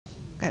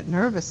Got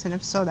nervous and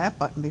never saw that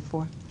button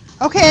before.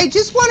 Okay, I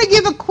just want to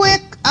give a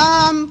quick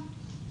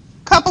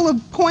couple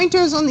of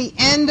pointers on the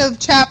end of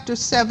chapter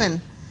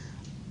 7.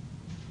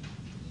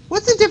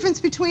 What's the difference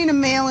between a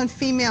male and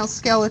female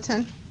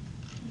skeleton?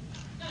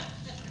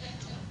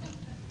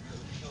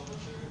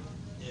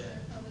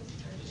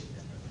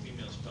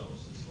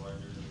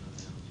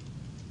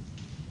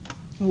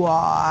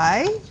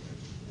 Why?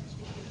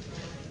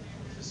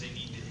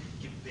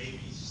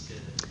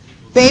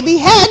 Baby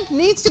head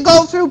needs to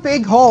go through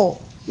big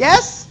hole.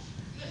 Yes?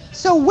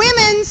 So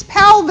women's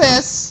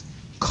pelvis,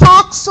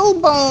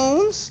 coxal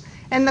bones,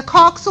 and the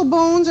coxal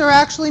bones are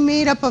actually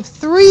made up of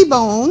 3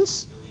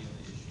 bones.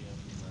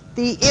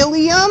 The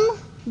ilium,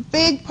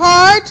 big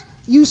part.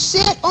 You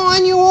sit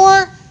on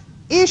your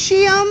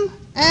ischium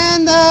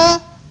and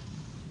the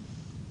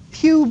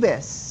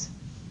pubis.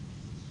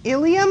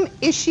 Ilium,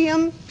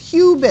 ischium,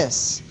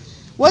 pubis.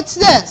 What's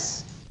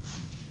this?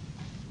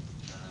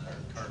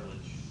 Cartilage.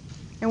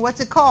 And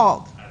what's it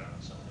called? I don't know,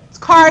 something. It's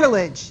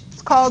cartilage.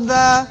 It's called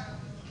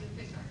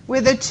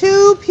where the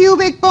 2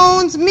 pubic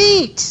bones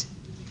meet.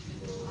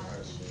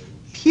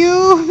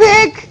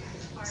 Pubic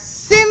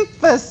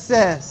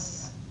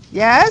symphysis.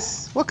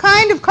 Yes? What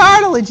kind of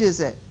cartilage is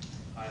it?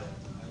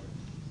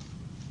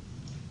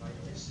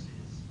 Is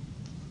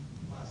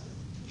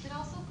it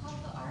also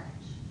called the arch?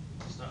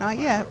 Not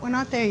yet. We're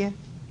not there yet.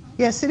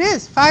 Yes, it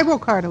is.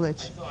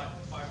 Fibrocartilage. I thought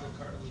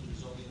fibrocartilage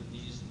was only the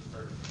knees and the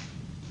vertebrae.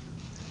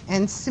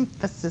 And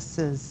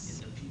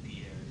symphyses. In the PP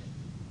area.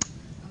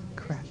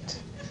 Correct.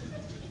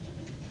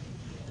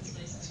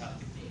 That's how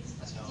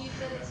You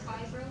said it's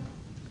fibro?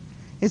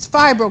 It's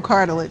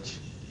fibrocartilage.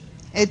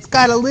 It's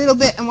got a little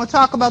bit, and we'll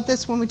talk about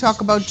this when we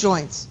talk about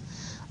joints.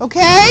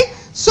 Okay?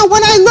 So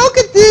when I look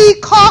at the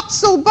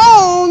coxal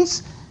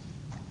bones,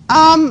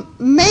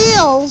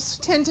 males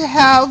tend to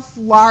have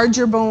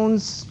larger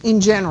bones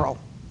in general.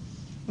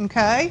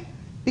 Okay?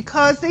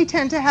 Because they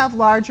tend to have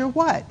larger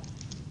what?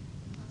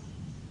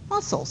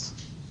 Muscles.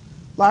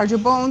 Larger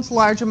bones,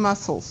 larger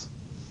muscles.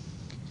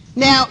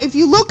 Now, if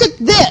you look at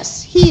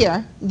this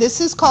here, this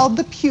is called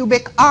the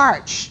pubic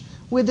arch,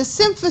 where the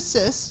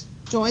symphysis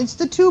joins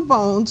the 2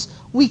 bones.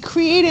 We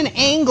create an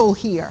angle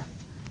here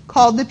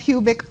called the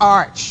pubic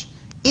arch.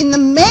 In the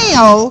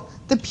male,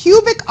 the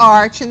pubic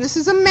arch, and this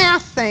is a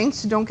math thing,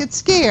 so don't get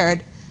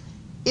scared,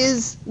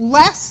 is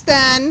less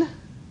than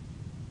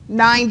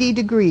 90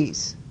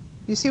 degrees.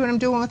 You see what I'm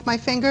doing with my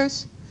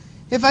fingers?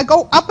 If I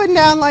go up and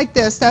down like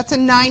this, that's a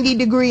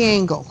 90-degree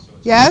angle.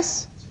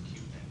 Yes?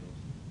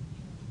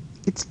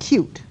 It's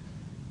cute.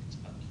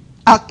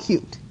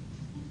 Acute.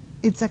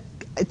 It's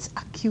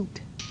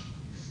acute.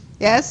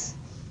 Yes?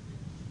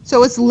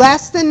 So it's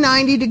less than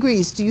 90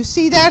 degrees. Do you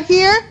see that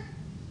here?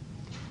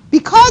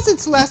 Because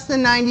it's less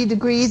than 90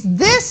 degrees,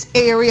 this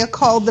area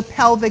called the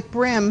pelvic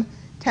brim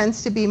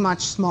tends to be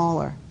much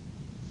smaller.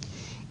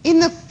 In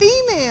the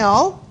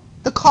female,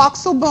 the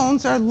coxal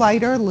bones are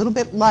lighter, a little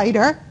bit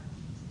lighter.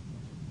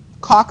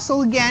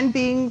 Coxal, again,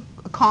 being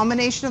a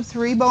combination of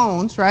 3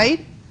 bones,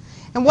 right?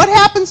 And what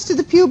happens to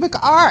the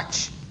pubic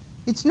arch?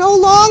 It's no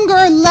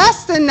longer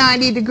less than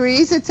 90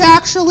 degrees. It's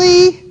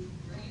actually,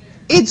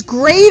 it's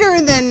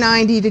greater than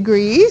 90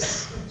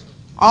 degrees.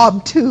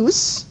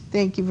 Obtuse.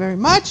 Thank you very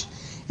much.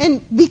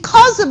 And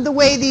because of the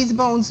way these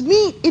bones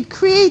meet, it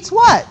creates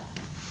what?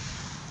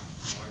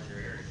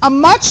 A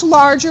much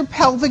larger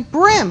pelvic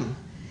brim.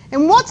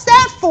 And what's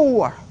that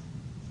for?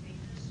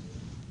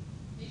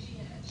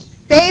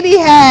 Baby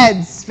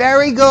heads.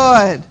 Very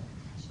good.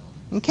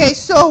 Okay,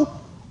 so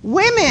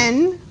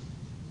women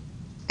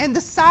and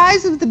the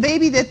size of the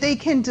baby that they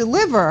can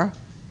deliver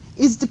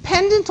is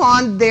dependent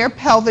on their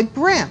pelvic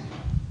brim.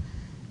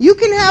 You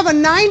can have a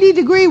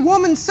 90-degree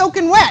woman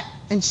soaking wet,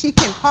 and she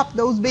can pop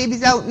those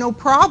babies out no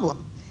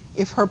problem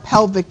if her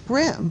pelvic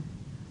brim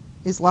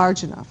is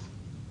large enough.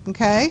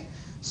 Okay?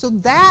 So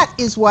that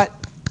is what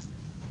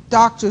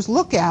doctors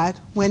look at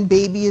when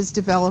baby is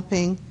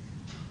developing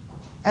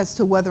as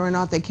to whether or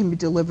not they can be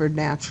delivered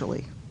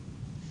naturally.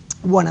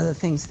 One of the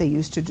things they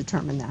use to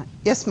determine that.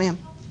 Yes, ma'am?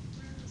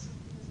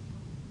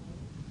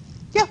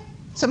 Yeah,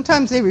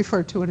 sometimes they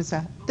refer to it as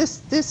that.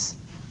 This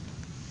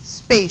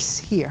space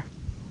here.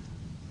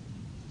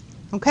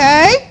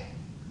 Okay?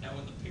 Now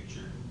in the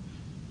picture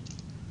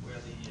where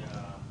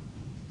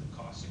the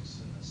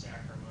coccyx and the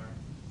sacrum are,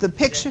 The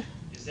picture.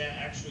 is that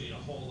actually a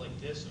hole like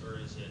this, or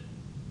is it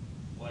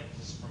like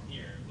this from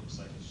here? It looks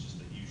like it's just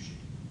a U shape,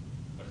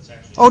 but it's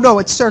actually. Oh no,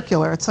 it's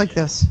circular. It's like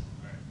Yeah. this.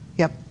 Right.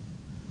 Yep.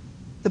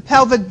 The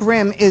pelvic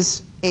brim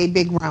is a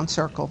big round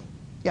circle.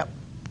 Yep.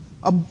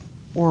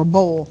 Or a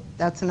bowl.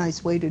 That's a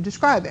nice way to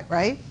describe it,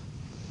 right?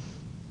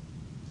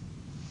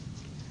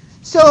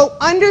 So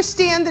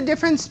understand the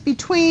difference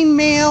between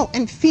male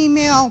and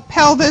female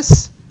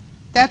pelvis.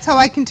 That's how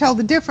I can tell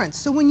the difference.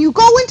 So when you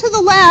go into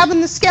the lab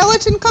and the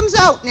skeleton comes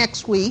out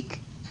next week,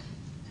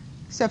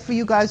 except for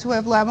you guys who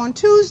have lab on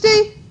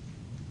Tuesday,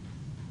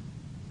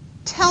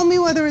 tell me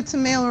whether it's a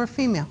male or a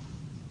female.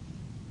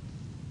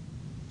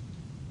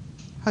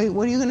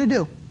 What are you going to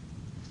do?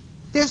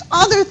 There's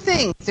other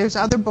things. There's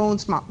other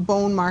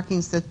bone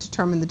markings that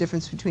determine the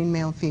difference between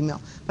male and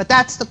female. But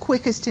that's the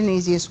quickest and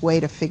easiest way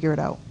to figure it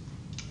out.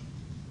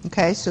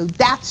 Okay, so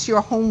that's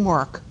your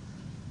homework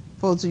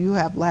for those of you who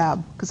have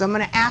lab. Because I'm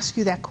going to ask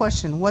you that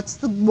question. What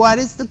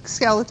is the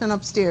skeleton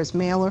upstairs,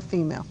 male or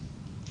female?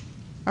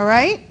 All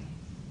right?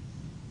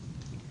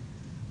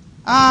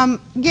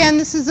 Again,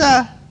 this is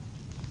a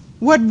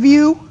what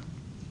view?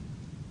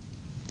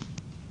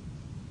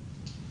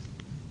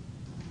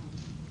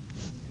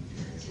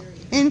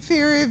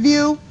 Inferior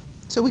view.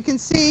 So we can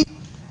see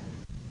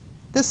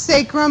the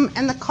sacrum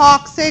and the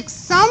coccyx.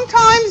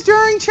 Sometimes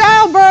during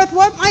childbirth,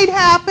 what might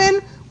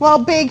happen while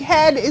big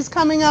head is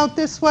coming out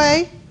this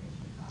way?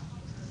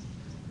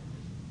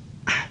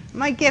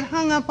 Might get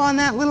hung up on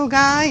that little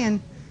guy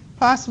and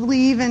possibly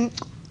even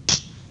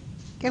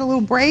get a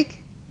little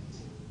break.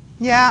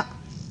 Yeah,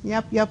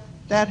 yep,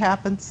 that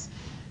happens.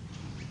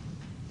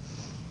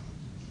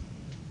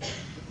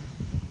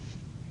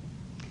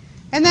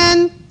 And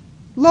then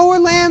lower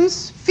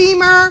limbs,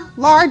 femur,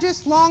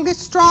 largest, longest,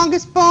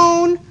 strongest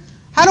bone.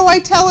 How do I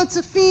tell it's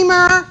a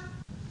femur?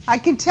 I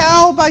can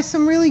tell by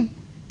some really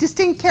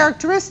distinct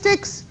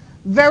characteristics.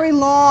 Very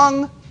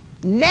long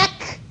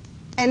neck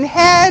and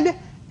head.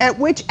 At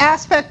which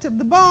aspect of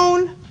the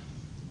bone?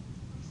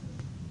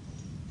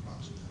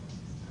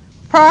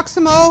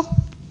 Proximal,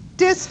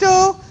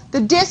 distal. The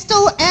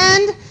distal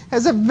end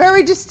has a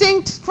very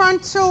distinct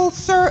frontal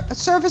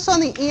surface on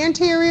the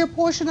anterior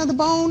portion of the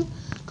bone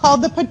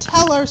called the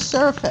patellar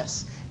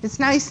surface. It's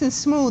nice and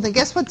smooth. And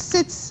guess what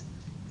sits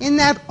in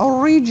that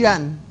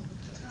region?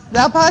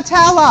 The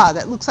patella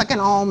that looks like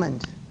an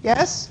almond.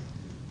 Yes?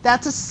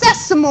 That's a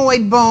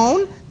sesamoid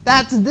bone.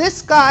 That's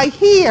this guy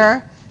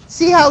here.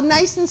 See how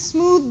nice and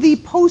smooth the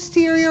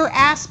posterior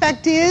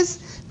aspect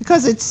is?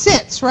 Because it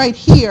sits right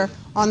here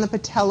on the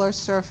patellar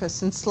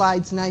surface and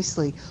slides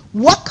nicely.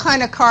 What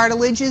kind of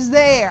cartilage is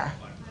there?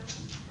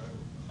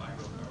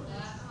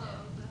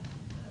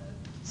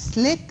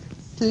 Slick,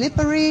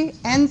 slippery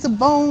ends of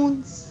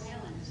bones.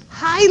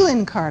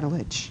 Hyaline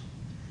cartilage.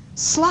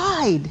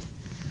 Slide.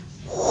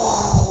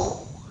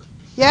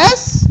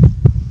 Yes?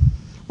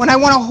 When I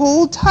want to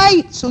hold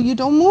tight so you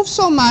don't move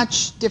so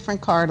much, different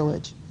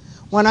cartilage.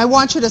 When I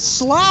want you to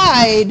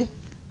slide,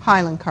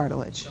 hyaline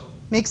cartilage. So,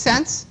 make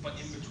sense? But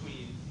in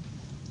between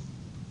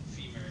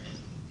femur and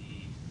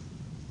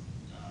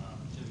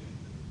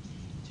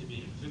the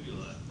tibia and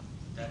fibula,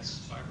 that's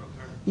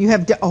fibrocartilage. You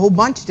have a whole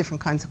bunch of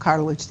different kinds of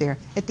cartilage there.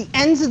 At the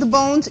ends of the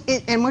bones,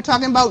 and we're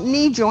talking about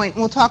knee joint,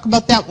 and we'll talk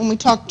about that when we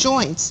talk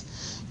joints,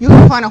 you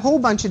can find a whole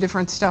bunch of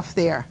different stuff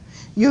there.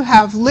 You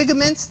have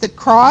ligaments that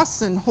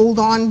cross and hold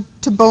on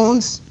to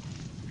bones.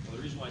 Well,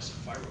 the reason why I said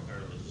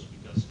fibrocartilage is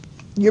because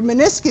your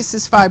meniscus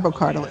is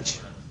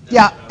fibrocartilage.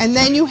 Yeah, and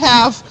then you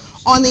have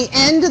on the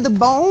end of the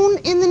bone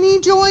in the knee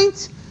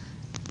joint,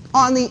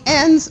 on the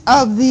ends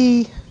of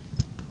the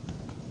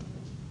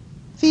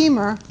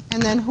femur,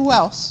 and then who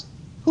else?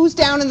 Who's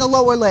down in the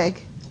lower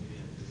leg?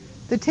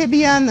 The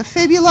tibia and the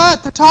fibula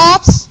at the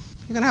tops.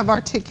 You're going to have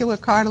articular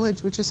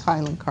cartilage, which is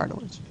hyaline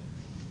cartilage.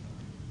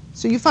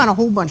 So you find a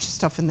whole bunch of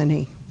stuff in the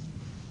knee.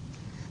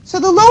 So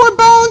the lower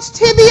bones,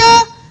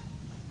 tibia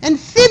and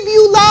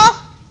fibula.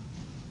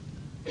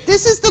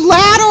 This is the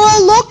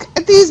lateral look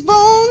at these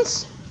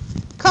bones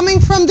coming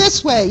from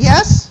this way,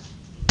 yes?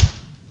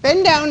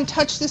 Bend down and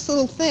touch this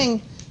little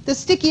thing, the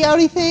sticky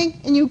outy thing,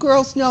 and you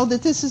girls know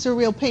that this is a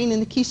real pain in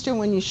the keister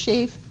when you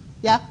shave,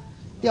 yeah?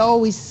 You're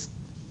always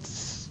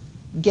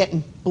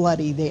getting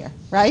bloody there,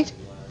 right?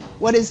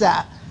 What is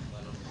that?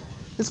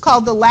 It's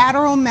called the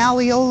lateral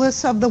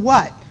malleolus of the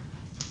what?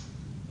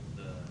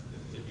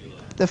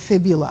 The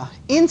fibula.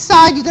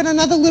 Inside you got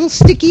another little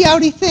sticky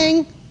outy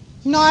thing,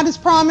 not as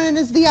prominent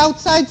as the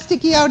outside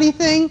sticky outy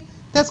thing.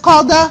 That's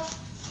called the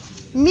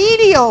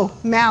medial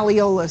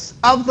malleolus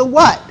of the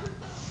what?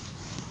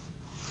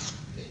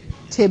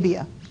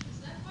 Tibia. Is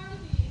that part of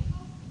the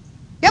ankle?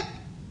 Yep.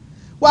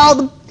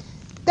 Well,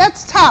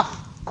 that's tough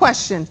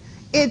question.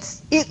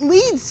 It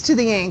leads to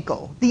the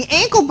ankle. The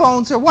ankle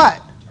bones are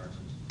what?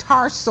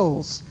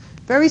 Tarsals.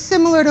 Very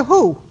similar to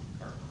who?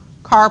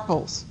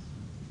 Carpals.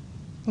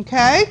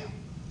 Okay?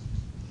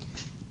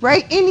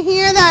 Right in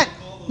here, that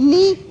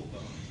knee.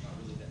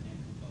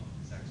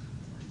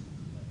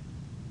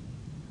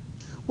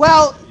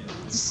 Well,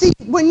 see,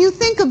 when you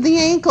think of the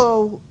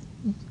ankle,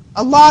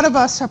 a lot of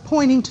us are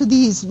pointing to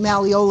these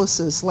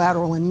malleoluses,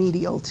 lateral and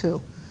medial too.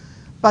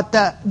 But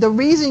the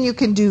reason you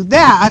can do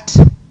that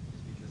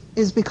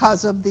is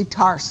because of the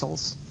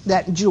tarsals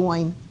that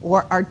join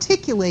or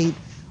articulate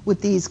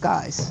with these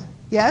guys.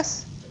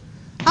 Yes?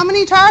 How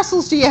many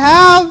tarsals do you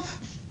have?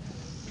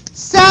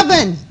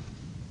 7.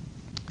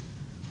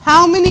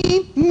 How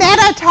many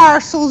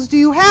metatarsals do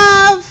you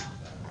have?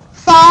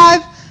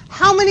 5.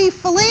 How many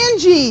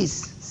phalanges,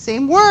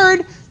 same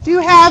word, do you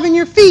have in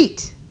your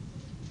feet?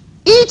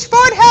 Each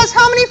foot has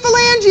how many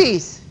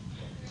phalanges?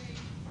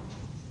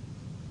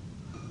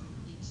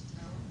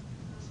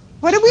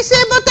 What did we say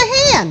about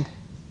the hand?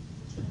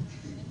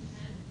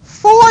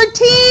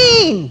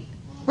 14.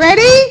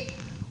 Ready?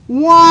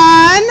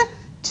 1,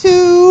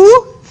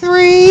 2,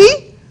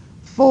 3,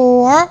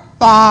 4,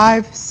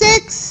 5,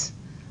 6,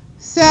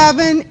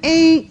 7,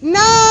 8,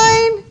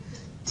 9,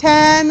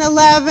 10,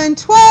 11,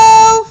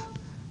 12,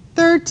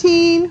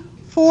 13,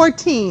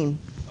 14.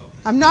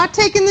 I'm not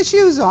taking the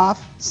shoes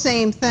off.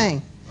 Same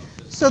thing.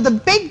 So the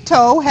big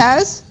toe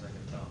has,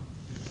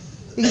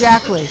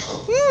 exactly.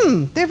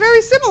 They're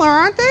very similar,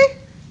 aren't they?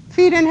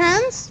 Feet and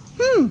hands.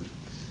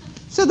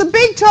 So the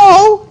big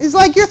toe is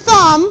like your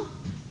thumb,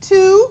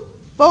 2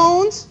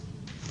 bones,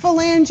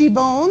 phalange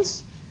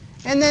bones,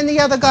 and then the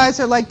other guys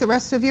are like the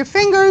rest of your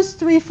fingers,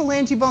 3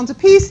 phalange bones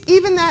apiece.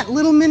 Even that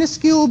little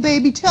minuscule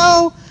baby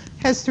toe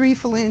has 3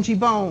 phalange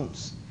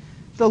bones.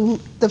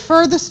 The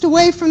furthest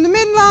away from the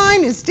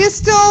midline is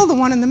distal, the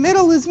one in the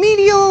middle is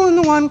medial, and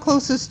the one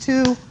closest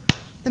to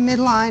the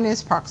midline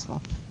is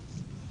proximal.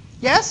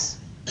 Yes?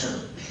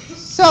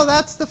 So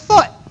that's the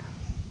foot.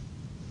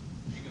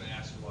 You're going to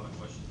ask a lot of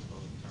questions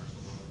about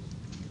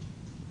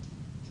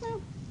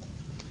tarsal.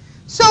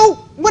 So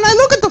when I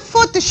look at the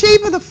foot, the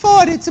shape of the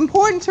foot, it's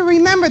important to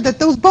remember that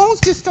those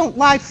bones just don't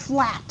lie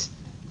flat.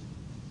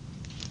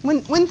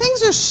 When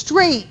things are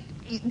straight,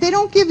 they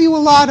don't give you a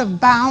lot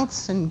of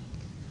bounce and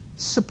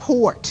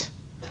support.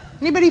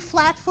 Anybody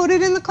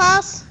flat-footed in the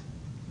class?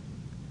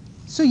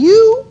 So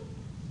you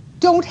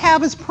don't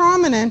have as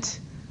prominent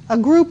a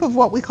group of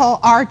what we call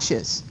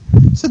arches.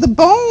 So the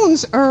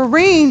bones are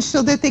arranged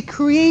so that they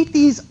create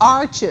these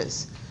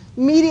arches.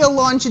 Medial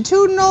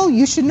longitudinal,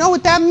 you should know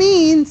what that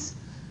means.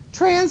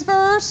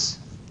 Transverse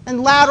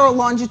and lateral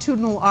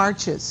longitudinal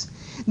arches.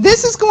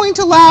 This is going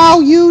to allow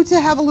you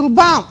to have a little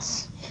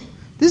bounce.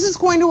 This is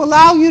going to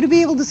allow you to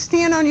be able to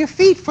stand on your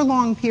feet for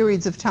long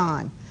periods of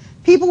time.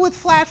 People with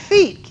flat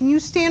feet, can you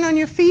stand on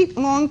your feet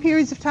long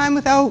periods of time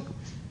without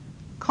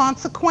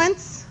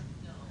consequence?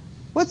 No.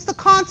 What's the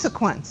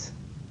consequence?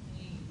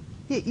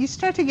 You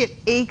start to get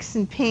aches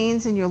and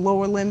pains in your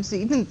lower limbs,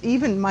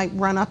 even might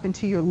run up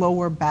into your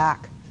lower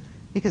back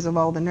because of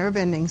all the nerve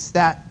endings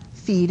that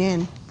feed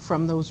in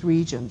from those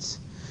regions.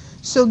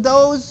 So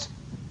those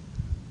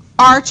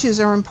arches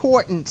are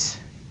important.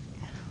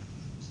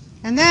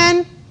 And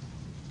then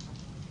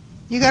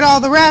you got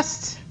all the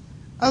rest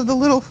of the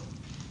little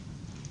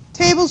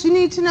tables you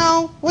need to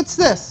know. What's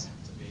this?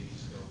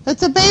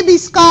 It's a baby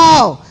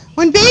skull.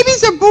 When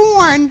babies are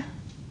born,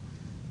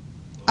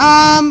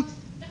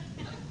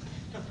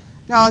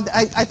 no,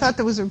 I thought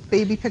there was a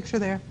baby picture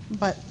there,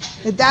 but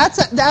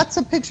that's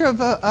a picture of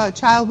a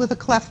child with a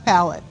cleft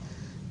palate.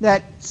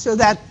 So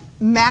that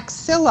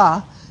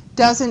maxilla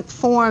doesn't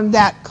form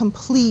that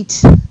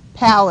complete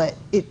palate.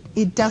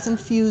 It doesn't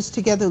fuse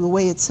together the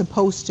way it's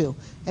supposed to,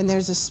 and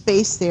there's a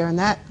space there, and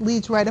that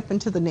leads right up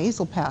into the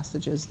nasal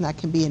passages, and that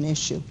can be an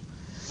issue.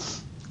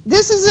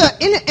 This is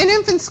an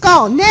infant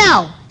skull.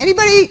 Now,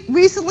 anybody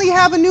recently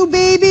have a new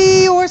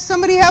baby, or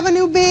somebody have a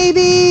new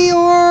baby,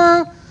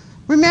 or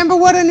remember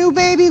what a new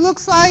baby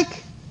looks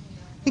like?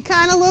 They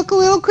kind of look a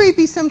little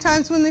creepy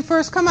sometimes when they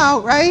first come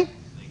out, right?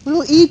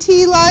 Little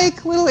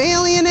E.T.-like, little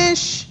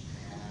alien-ish.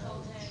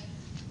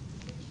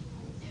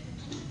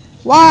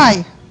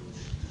 Why?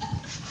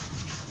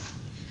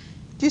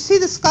 Do you see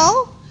the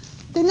skull?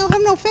 They don't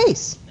have no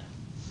face.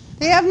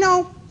 They have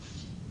no...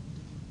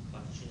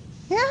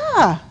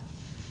 Yeah.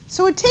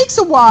 So it takes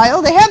a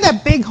while. They have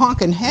that big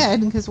honking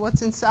head, because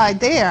what's inside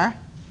there?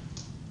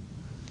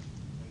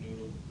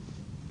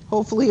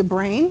 Hopefully a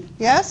brain,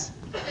 yes?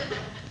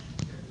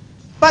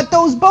 But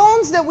those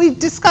bones that we've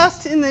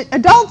discussed in the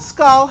adult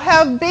skull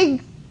have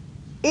big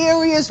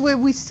areas where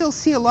we still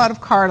see a lot of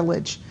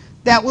cartilage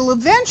that will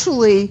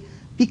eventually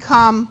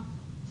become,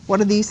 what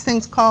are these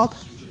things called?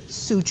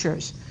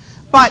 Sutures.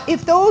 But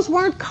if those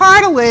weren't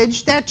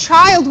cartilage, that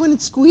child, when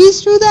it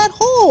squeezed through that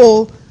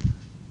hole,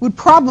 would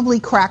probably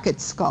crack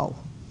its skull.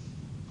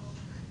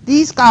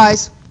 These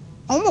guys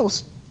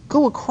almost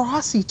go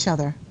across each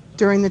other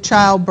during the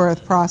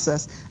childbirth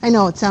process. I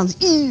know it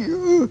sounds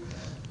ew,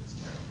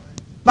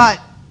 but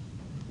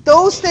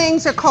those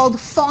things are called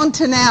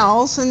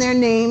fontanelles, and they're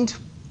named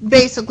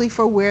basically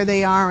for where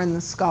they are in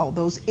the skull.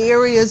 Those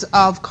areas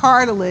of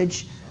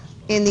cartilage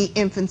in the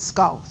infant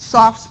skull.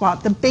 Soft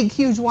spot, the big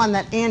huge one,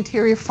 that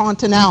anterior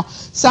fontanelle.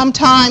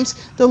 Sometimes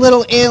the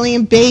little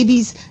alien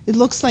babies, it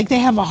looks like they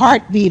have a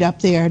heartbeat up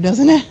there,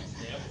 doesn't it?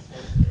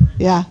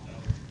 Yeah.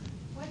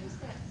 What is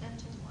that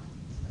center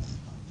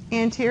one?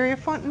 Anterior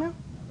fontanelle?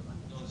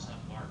 No, it's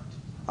not marked.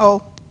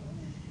 Oh,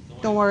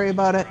 don't worry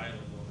about it.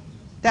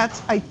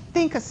 That's, I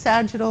think, a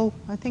sagittal.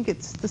 I think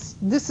it's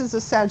this is a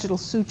sagittal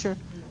suture,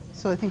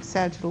 so I think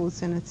sagittal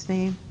is in its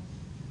name.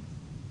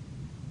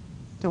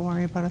 Don't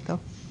worry about it, though.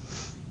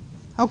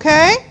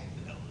 Okay?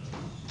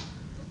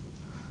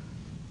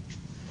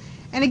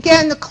 And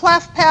again, the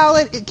cleft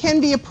palate, it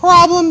can be a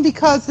problem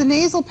because the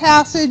nasal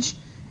passage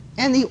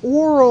and the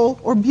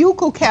oral or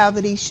buccal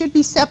cavity should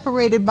be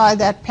separated by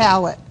that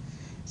palate.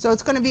 So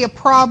it's going to be a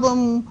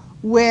problem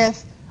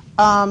with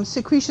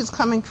secretions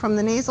coming from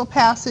the nasal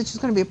passage. It's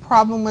going to be a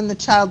problem when the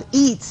child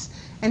eats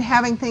and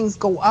having things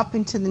go up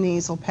into the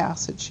nasal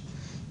passage.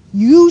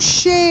 You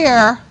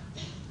share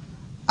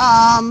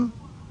the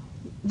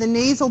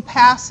nasal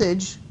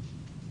passage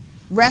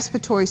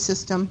respiratory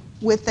system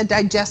with the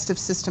digestive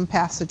system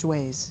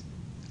passageways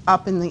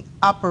up in the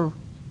upper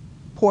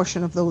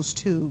portion of those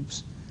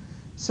tubes.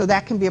 So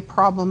that can be a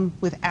problem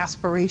with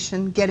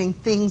aspiration, getting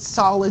things,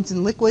 solids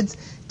and liquids,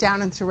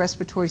 down into the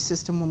respiratory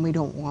system when we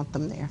don't want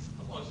them there.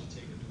 How long does it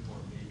take a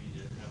newborn baby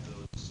to have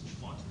those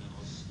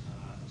fontanelles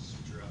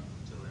suture up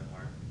until they're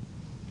hard?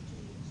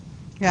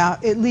 Yeah,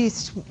 at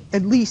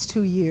least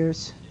 2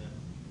 years. Yeah.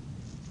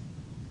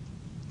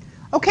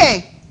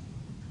 Okay,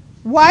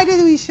 why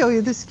did we show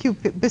you this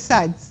cute,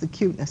 besides the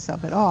cuteness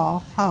of it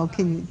all? How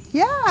can you,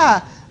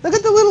 yeah, look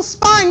at the little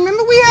spine.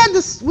 Remember we had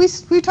this,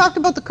 we talked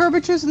about the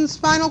curvatures in the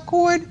spinal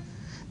cord?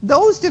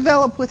 Those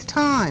develop with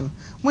time.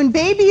 When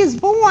baby is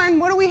born,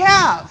 what do we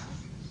have?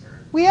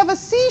 We have a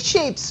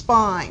C-shaped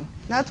spine.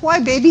 That's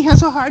why baby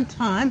has a hard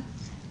time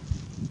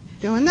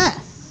doing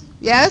this.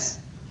 Yes?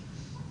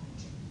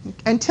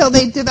 Until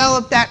they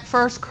develop that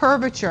first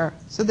curvature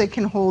so they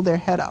can hold their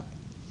head up.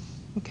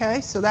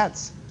 Okay, so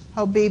that's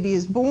how baby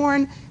is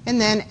born,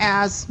 and then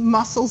as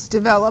muscles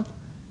develop,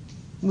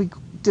 we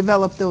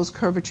develop those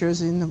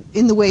curvatures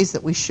in the ways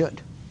that we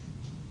should.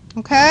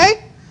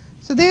 Okay?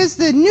 So there's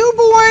the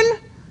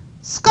newborn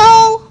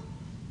skull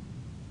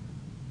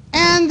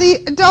and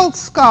the adult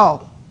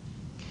skull.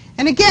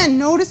 And again,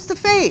 notice the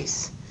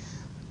face.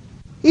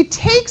 It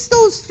takes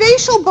those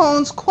facial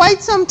bones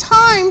quite some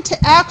time to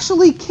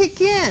actually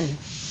kick in.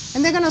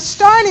 And they're going to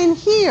start in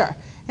here.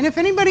 And if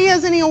anybody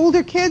has any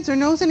older kids or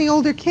knows any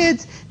older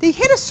kids, they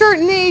hit a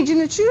certain age, and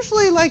it's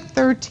usually like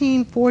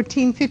 13,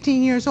 14,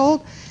 15 years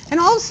old, and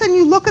all of a sudden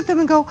you look at them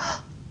and go,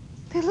 oh,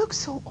 they look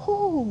so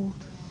old.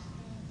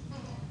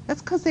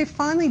 That's because they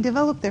finally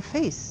developed their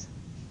face.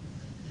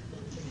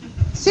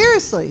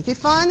 Seriously, they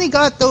finally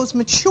got those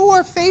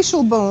mature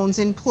facial bones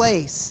in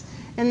place,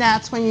 and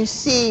that's when you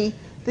see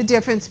the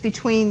difference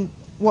between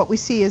what we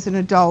see as an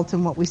adult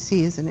and what we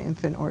see as an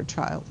infant or a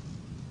child.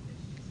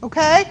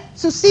 Okay?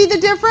 So see the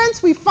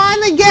difference? We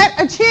finally get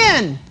a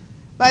chin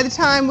by the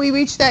time we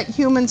reach that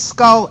human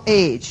skull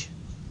age.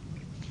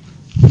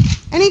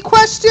 Any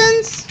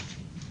questions?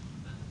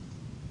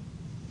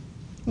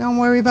 Don't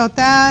worry about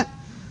that.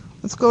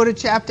 Let's go to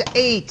chapter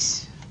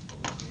 8.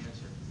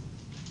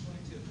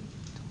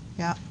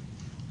 Yeah.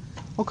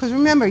 Well, because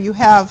remember, you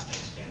have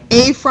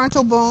a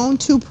frontal bone,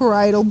 2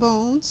 parietal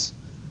bones,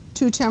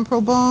 2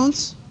 temporal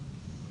bones,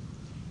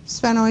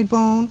 sphenoid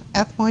bone,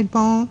 ethmoid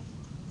bone,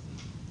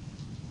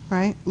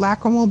 right?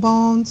 Lacrimal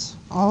bones,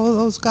 all of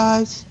those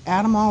guys,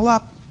 add them all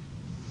up.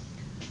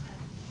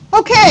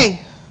 Okay.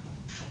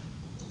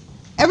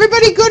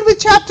 Everybody good with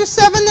chapter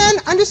 7 then?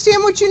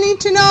 Understand what you need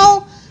to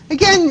know?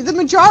 Again, the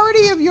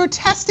majority of your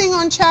testing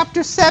on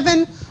chapter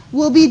 7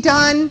 will be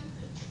done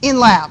in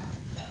lab.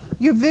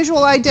 Your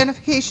visual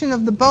identification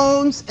of the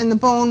bones and the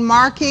bone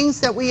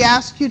markings that we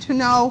ask you to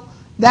know,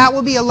 that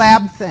will be a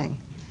lab thing.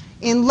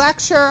 In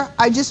lecture,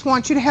 I just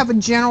want you to have a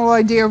general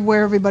idea of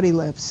where everybody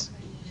lives.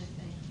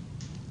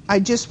 I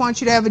just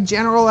want you to have a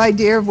general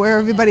idea of where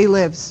everybody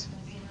lives.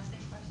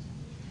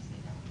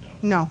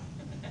 No.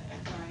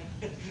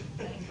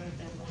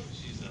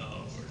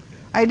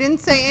 I didn't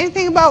say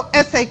anything about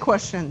essay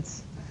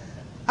questions.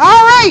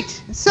 All right,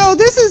 so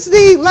this is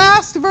the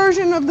last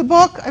version of the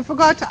book. I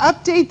forgot to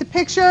update the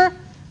picture.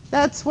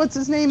 That's, what's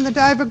his name, the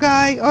diver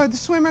guy, or the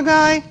swimmer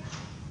guy.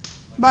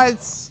 But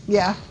it's,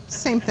 yeah,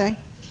 same thing.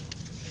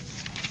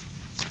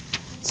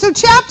 So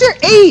chapter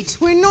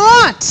 8, we're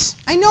not,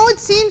 I know it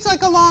seems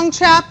like a long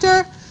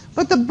chapter,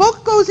 but the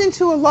book goes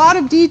into a lot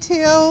of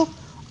detail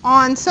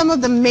on some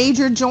of the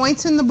major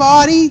joints in the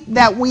body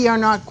that we are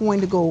not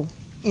going to go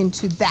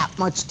into that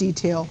much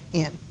detail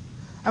in.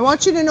 I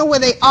want you to know where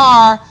they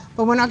are,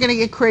 but we're not going to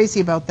get crazy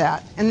about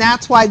that. And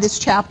that's why this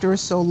chapter is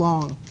so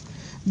long.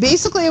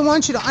 Basically, I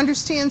want you to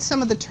understand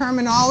some of the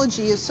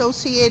terminology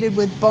associated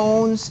with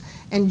bones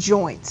and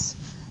joints.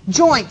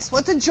 Joints,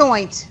 what's a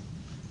joint?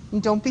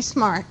 And don't be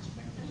smart.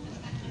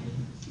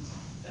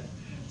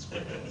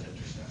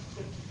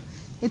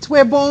 It's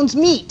where bones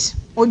meet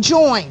or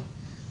join.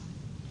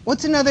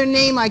 What's another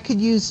name I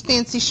could use,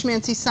 fancy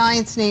schmancy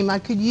science name I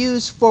could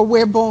use for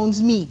where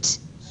bones meet?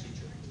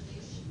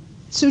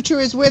 Suture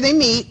is where they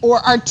meet, or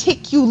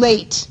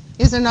articulate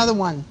is another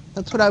one.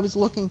 That's what I was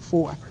looking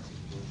for.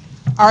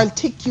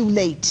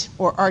 Articulate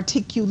or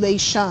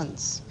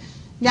articulations.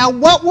 Now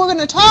what we're going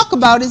to talk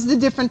about is the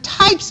different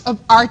types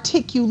of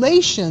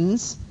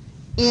articulations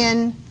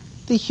in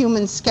the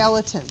human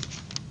skeleton.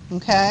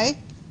 Okay?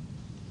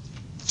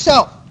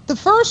 So, the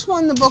first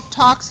one the book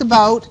talks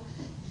about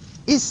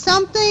is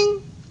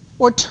something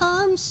or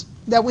terms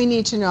that we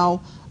need to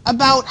know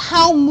about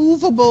how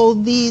movable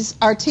these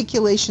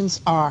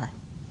articulations are.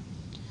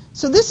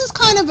 So this is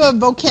kind of a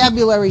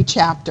vocabulary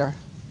chapter.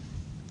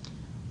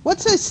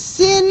 What's a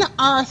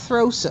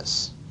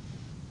synarthrosis?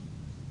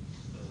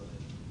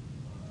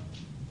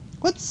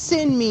 What's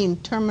syn mean,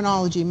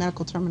 terminology,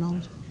 medical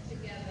terminology?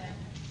 Together.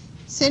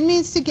 Syn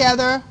means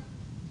together,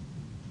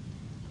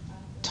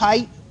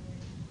 tight.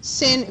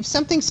 Syn, if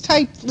something's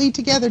tightly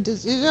together,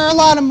 is there a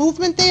lot of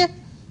movement there?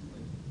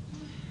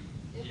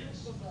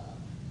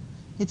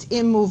 It's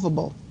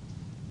immovable.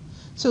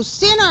 So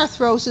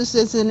synarthrosis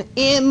is an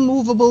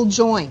immovable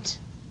joint.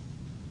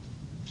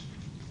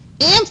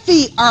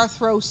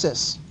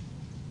 Amphiarthrosis,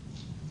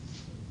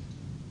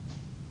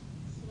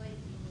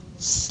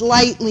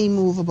 slightly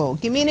movable.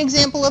 Give me an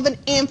example of an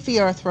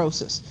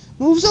amphiarthrosis.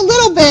 Moves a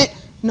little bit,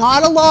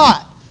 not a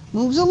lot.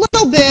 Moves a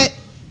little bit,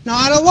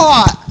 not a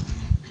lot.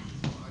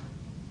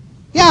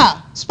 Yeah,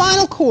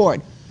 spinal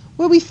cord.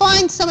 Where we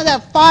find some of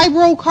that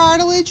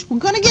fibrocartilage, we're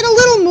going to get a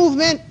little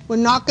movement, we're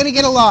not going to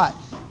get a lot.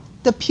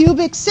 The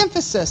pubic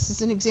symphysis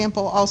is an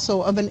example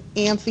also of an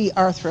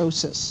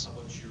amphiarthrosis. How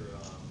about your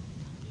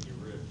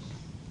ribs?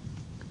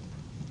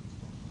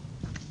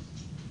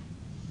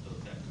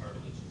 That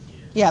cartilage in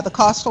here. Yeah, the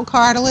costal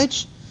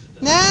cartilage.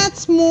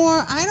 That's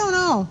more, I don't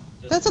know.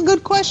 That's a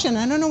good question.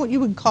 I don't know what you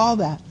would call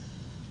that.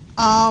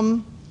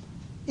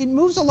 It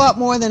moves a lot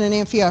more than an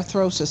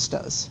amphiarthrosis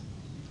does.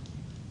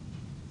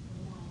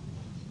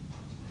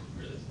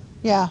 Really?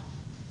 Yeah,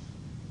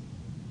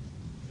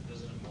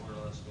 Doesn't it more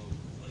or less go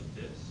like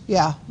this?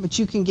 yeah. But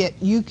you can get,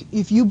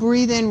 if you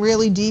breathe in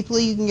really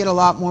deeply, you can get a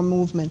lot more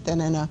movement than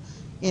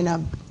in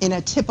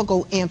a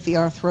typical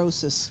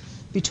amphiarthrosis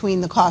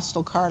between the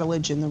costal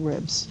cartilage and the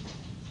ribs.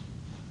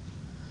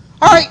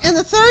 All right, and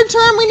the third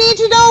term we need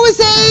to know is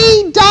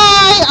a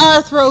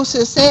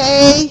diarthrosis,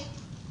 a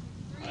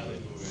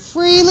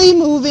freely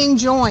moving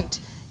joint.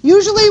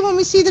 Usually when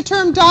we see the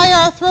term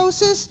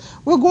diarthrosis,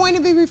 we're going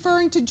to be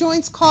referring to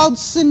joints called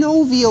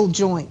synovial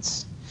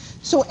joints.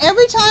 So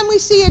every time we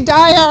see a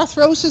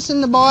diarthrosis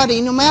in the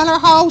body, no matter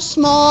how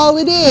small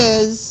it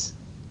is,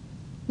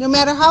 no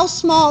matter how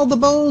small the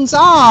bones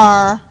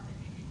are,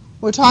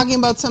 we're talking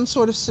about some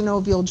sort of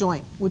synovial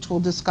joint, which we'll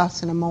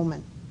discuss in a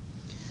moment.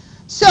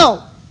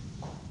 So,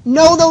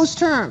 know those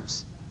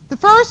terms. The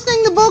first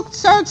thing the book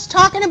starts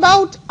talking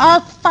about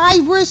are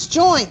fibrous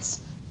joints.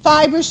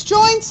 Fibrous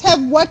joints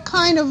have what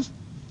kind of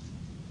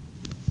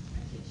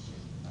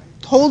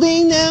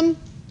holding them?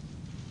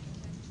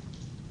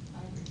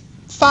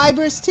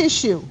 Fibrous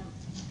tissue.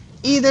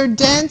 Either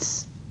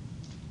dense,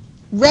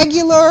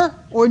 regular,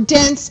 or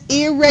dense,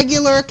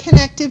 irregular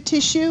connective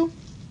tissue.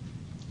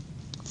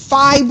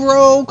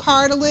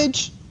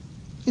 Fibrocartilage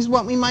is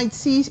what we might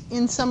see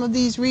in some of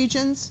these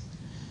regions.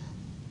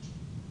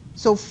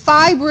 So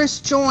fibrous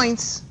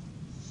joints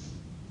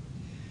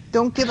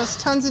don't give us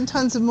tons and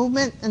tons of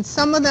movement, and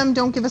some of them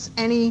don't give us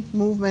any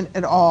movement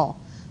at all.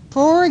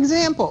 For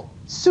example,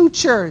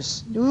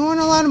 sutures. Do we want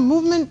a lot of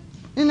movement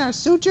in our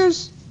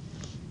sutures?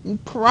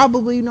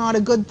 Probably not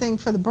a good thing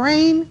for the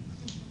brain.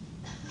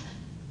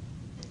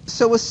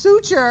 So a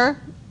suture,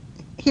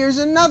 here's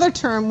another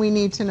term we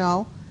need to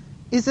know,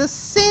 is a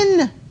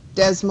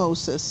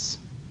syndesmosis.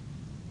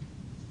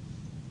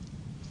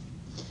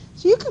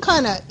 So you can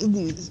kind of,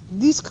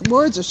 these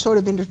words are sort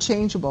of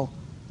interchangeable.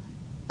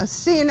 A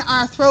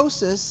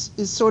synarthrosis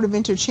is sort of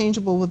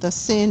interchangeable with a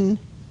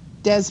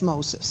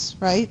syndesmosis,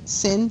 right?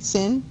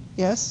 Syn,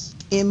 yes,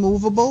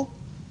 immovable,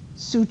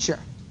 suture.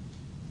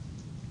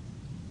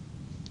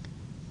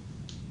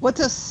 What's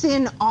a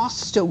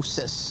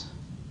synostosis?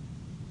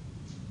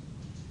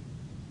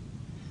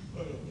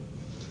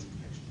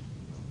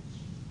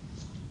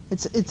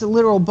 It's a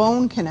literal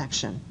bone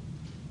connection.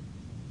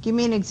 Give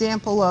me an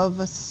example of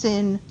a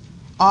synostosis.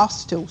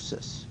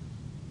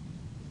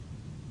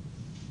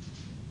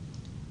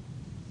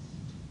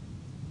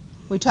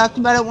 We talked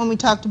about it when we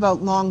talked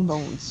about long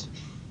bones.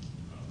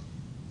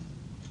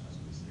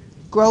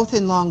 Growth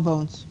in long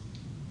bones.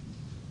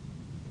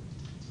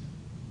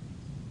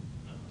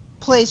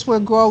 Place where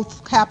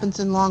growth happens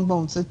in long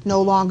bones. It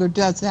no longer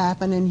does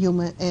happen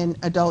in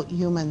adult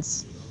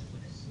humans.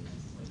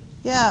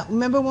 Yeah,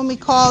 remember when we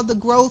called the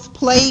growth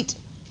plate,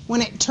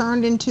 when it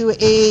turned into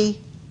a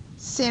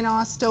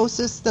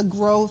synostosis, the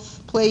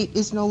growth plate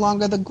is no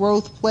longer the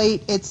growth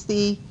plate, it's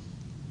the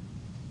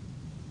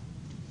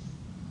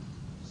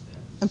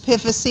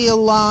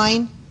epiphyseal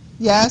line,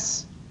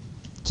 yes?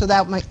 So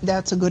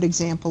that's a good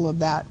example of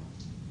that.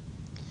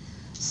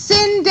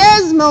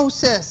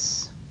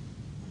 Syndesmosis,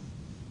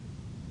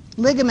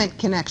 ligament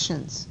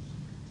connections.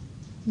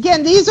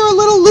 Again, these are a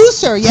little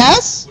looser,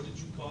 yes? What did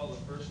you call the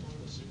first one,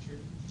 the suture?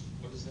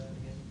 What is that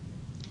again?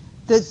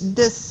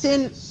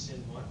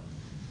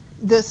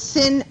 The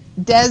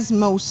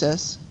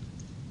syndesmosis,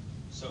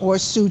 or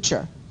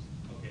suture.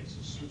 Okay,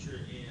 so suture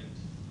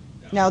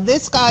and... Now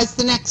this guy's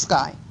the next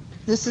guy.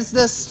 This is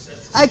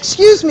this.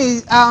 Excuse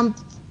me.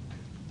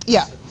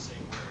 Yeah,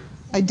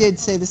 I did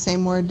say the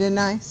same word, didn't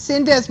I?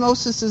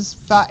 Syndesmosis is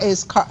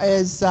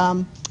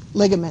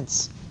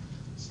ligaments.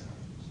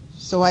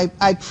 So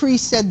I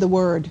pre-said the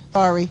word.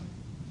 Sorry.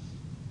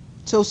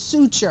 So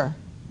suture,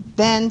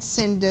 then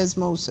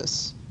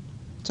syndesmosis.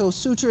 So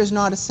suture is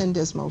not a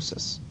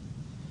syndesmosis.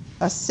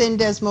 A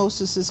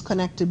syndesmosis is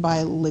connected by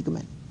a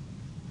ligament.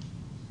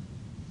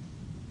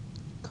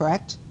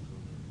 Correct?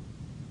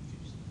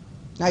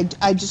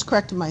 I just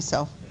corrected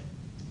myself.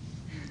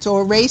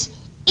 So erase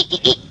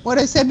what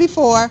I said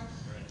before.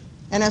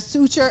 And a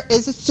suture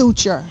is a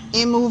suture.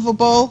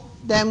 Immovable.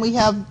 Then we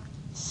have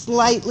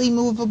slightly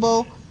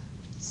movable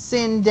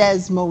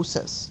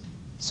syndesmosis.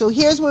 So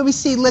here's where we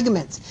see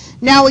ligaments.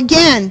 Now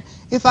again,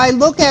 if I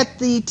look at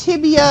the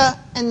tibia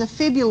and the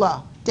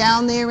fibula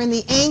down there in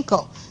the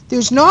ankle,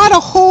 there's not a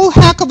whole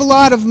heck of a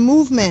lot of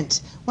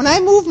movement. When I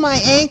move my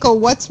ankle,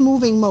 what's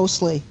moving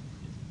mostly?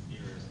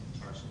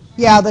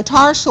 Yeah, the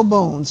tarsal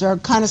bones are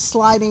kind of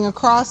sliding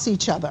across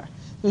each other.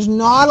 There's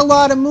not a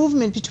lot of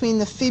movement between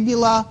the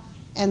fibula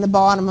and the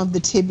bottom of the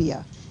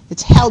tibia.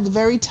 It's held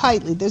very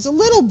tightly. There's a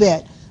little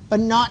bit, but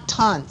not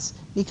tons,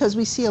 because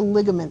we see a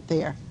ligament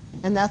there,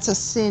 and that's a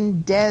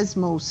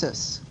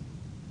syndesmosis.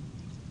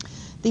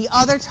 The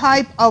other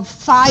type of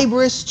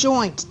fibrous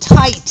joint,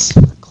 tight,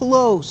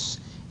 close,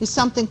 is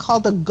something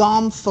called a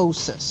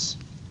gomphosis.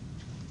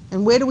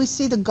 And where do we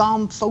see the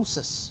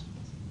gomphosis?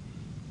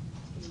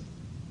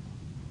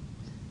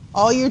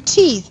 All your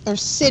teeth are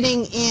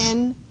sitting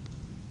in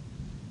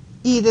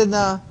either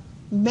the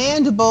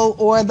mandible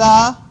or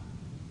the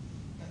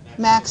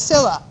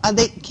maxilla.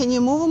 Can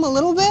you move them a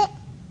little bit?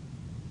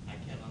 I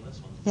can on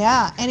this one.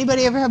 Yeah.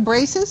 Anybody ever have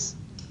braces?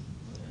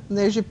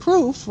 There's your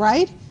proof,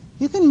 right?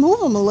 You can move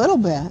them a little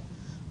bit.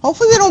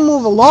 Hopefully they don't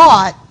move a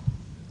lot.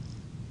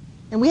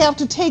 And we have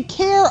to take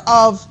care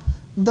of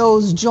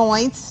those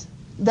joints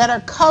that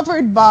are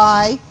covered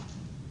by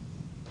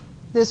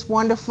this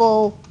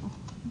wonderful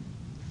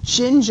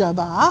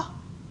gingiva.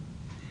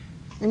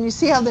 And you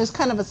see how there's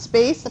kind of a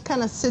space that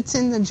kind of sits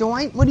in the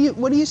joint? What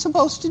are you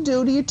supposed to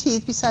do to your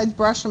teeth besides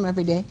brush them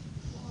every day?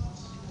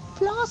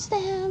 Floss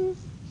them.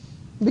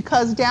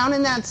 Because down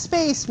in that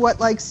space, what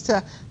likes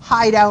to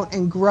hide out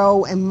and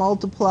grow and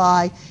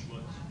multiply?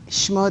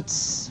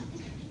 Schmutz,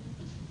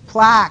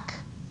 plaque.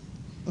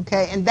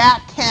 Okay, and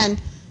that can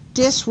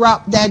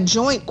disrupt that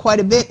joint quite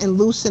a bit and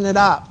loosen it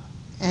up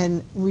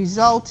and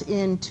result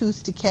in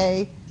tooth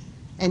decay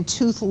and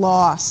tooth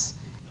loss.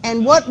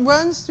 And what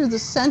runs through the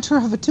center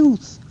of a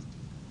tooth?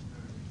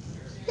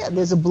 Yeah,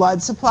 there's a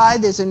blood supply,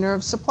 there's a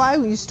nerve supply.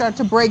 When you start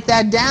to break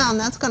that down,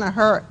 that's going to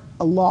hurt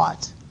a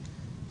lot.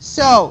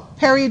 So,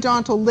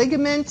 periodontal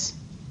ligament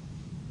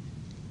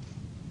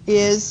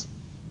is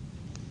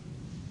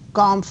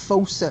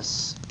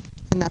gomphosis,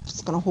 and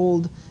that's going to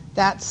hold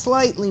that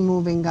slightly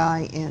moving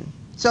guy in.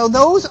 So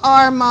those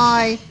are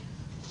my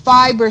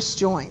fibrous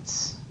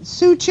joints: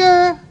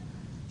 suture,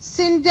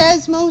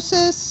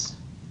 syndesmosis,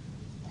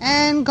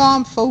 and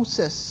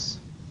gomphosis.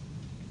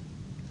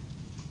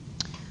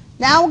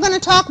 Now we're going to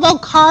talk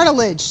about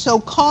cartilage. So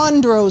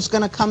chondro is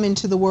going to come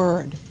into the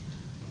word.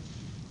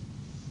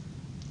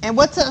 And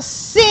what's a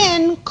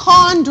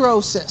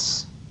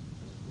synchondrosis?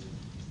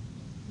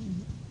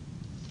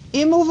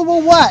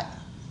 Immovable what?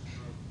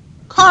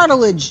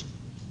 Cartilage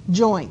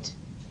joint.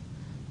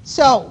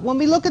 So when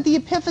we look at the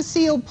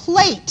epiphyseal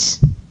plate,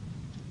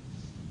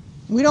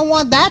 we don't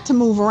want that to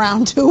move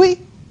around, do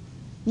we?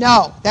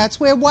 No. That's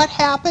where what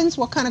happens?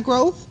 What kind of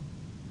growth?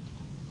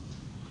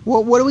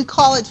 What do we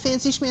call it?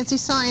 Fancy schmancy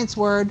science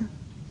word.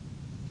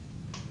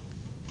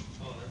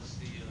 Oh, that's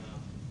the,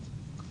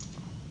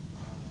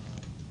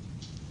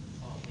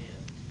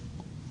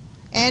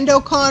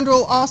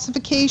 Endochondral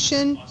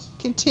ossification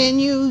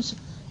continues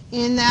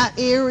in that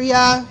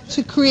area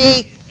to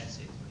create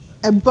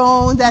a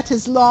bone that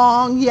is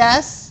long,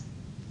 yes.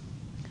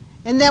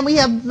 And then we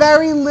have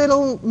very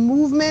little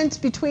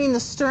movement between the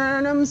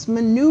sternum's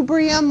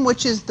manubrium,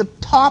 which is the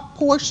top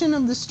portion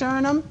of the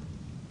sternum,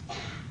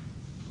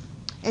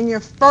 and your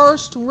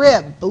first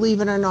rib, believe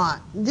it or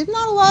not. There's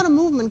not a lot of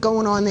movement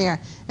going on there.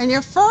 And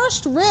your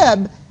first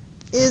rib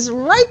is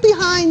right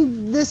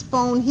behind this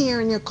bone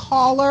here in your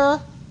collarbone.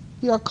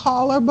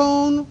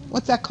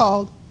 What's that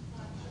called?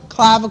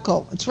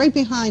 Clavicle. It's right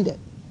behind it.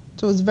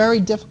 So it's very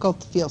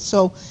difficult to feel.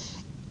 So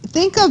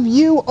think of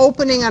you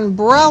opening an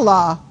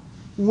umbrella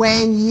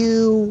when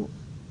you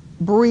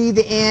breathe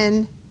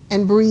in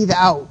and breathe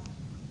out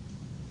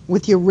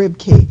with your rib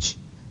cage.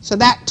 So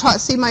that,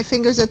 see my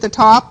fingers at the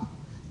top?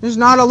 There's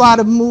not a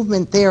lot of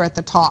movement there at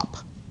the top.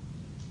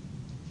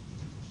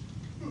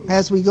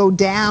 As we go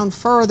down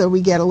further,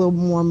 we get a little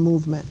more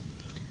movement.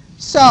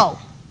 So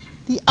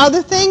the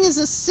other thing is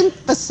a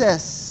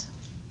symphysis.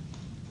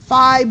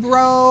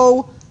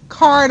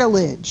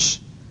 Fibrocartilage.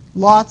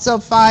 Lots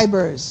of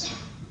fibers.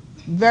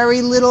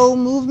 Very little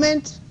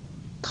movement.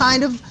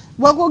 Kind of,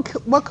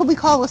 what could we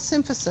call a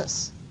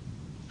symphysis?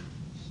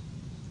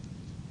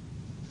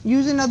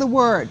 Use another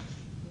word.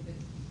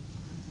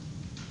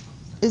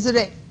 Is it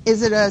a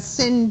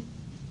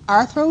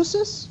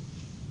synarthrosis?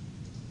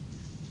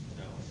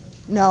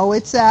 No,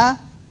 it's a,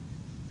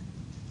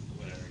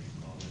 whatever you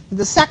call it.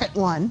 the second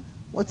one.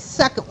 What's the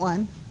second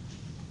one?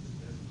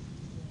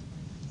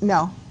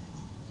 No.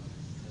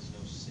 There's no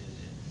sin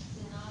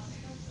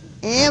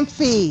in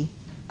it.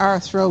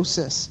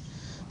 Amphiarthrosis.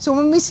 So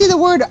when we see the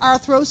word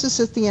arthrosis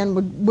at the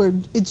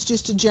end, it's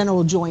just a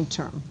general joint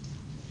term.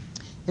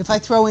 If I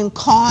throw in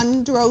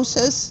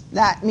chondrosis,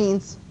 that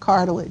means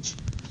cartilage. So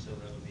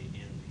that would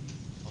be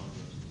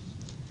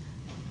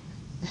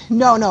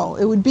amphiochondrosis. No,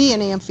 it would be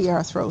an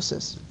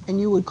amphiarthrosis, and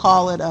you would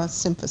call it a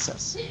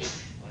symphysis. Well,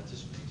 that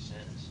just makes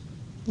sense.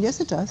 Yes,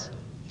 it does.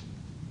 Cartilage.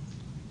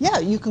 Yeah,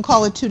 you can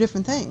call it two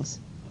different things.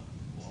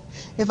 Well,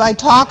 If I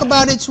talk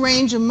about its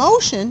range of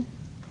motion,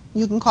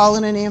 You can call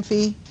it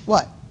an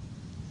what?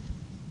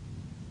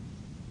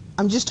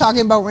 I'm just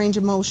talking about range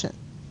of motion.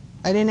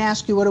 I didn't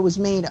ask you what it was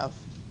made of.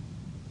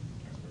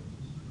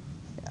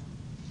 Yeah.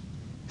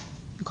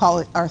 You call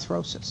it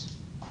arthrosis.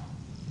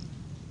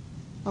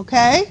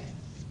 Okay?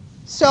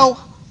 So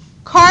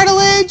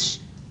cartilage,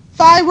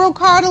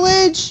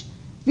 fibrocartilage,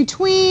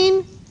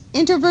 between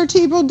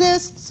intervertebral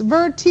discs,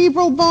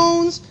 vertebral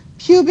bones,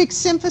 pubic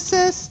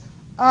symphysis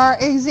are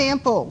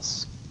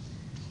examples.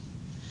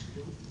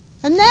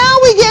 And now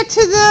we get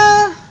to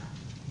the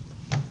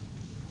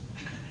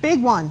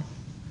big one.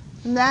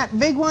 And that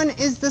big one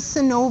is the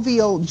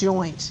synovial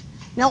joint.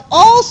 Now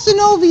all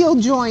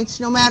synovial joints,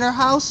 no matter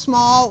how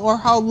small or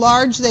how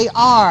large they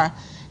are,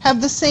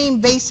 have the same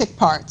basic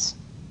parts.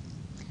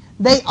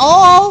 They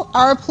all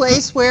are a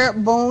place where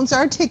bones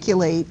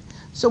articulate.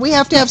 So we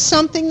have to have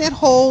something that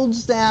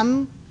holds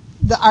them,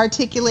 the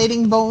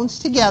articulating bones,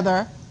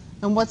 together.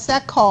 And what's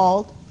that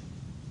called?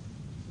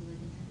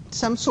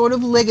 Some sort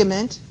of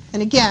ligament.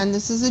 And again,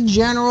 this is a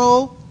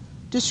general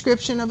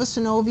description of a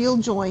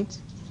synovial joint.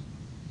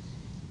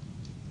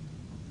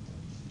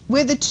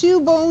 Where the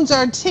two bones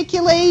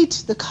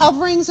articulate, the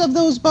coverings of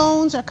those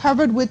bones are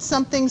covered with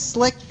something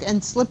slick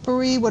and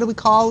slippery. What do we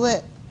call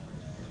it?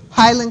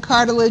 Hyaline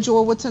cartilage,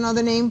 or what's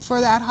another name for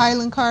that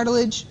hyaline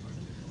cartilage?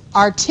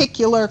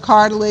 Articular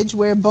cartilage,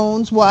 where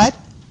bones what?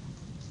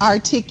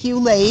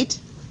 Articulate.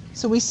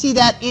 So we see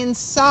that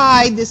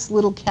inside this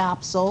little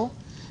capsule.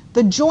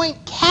 The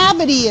joint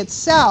cavity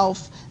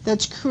itself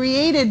that's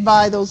created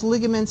by those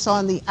ligaments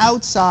on the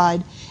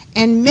outside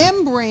and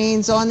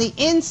membranes on the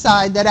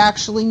inside that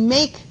actually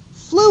make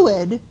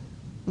fluid.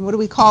 And what do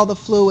we call the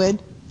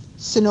fluid?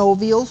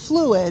 Synovial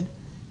fluid.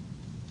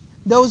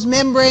 Those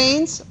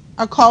membranes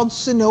are called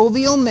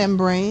synovial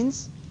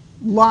membranes,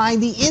 line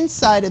the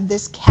inside of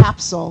this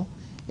capsule.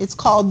 It's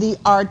called the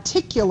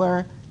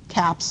articular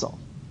capsule.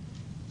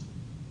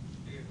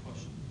 I got a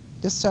question.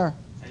 Yes, sir.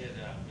 I had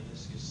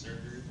meniscus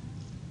surgery,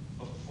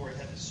 but before I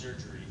had the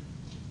surgery,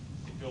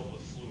 it filled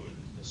with fluid,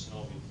 the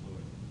synovial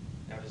fluid.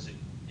 Now does it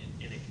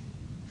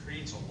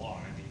creates a lot.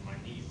 I mean, my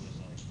knee was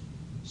like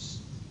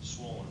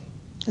swollen.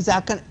 Is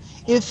that going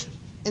to, Is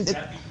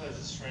that because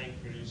it's trying to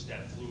produce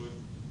that fluid?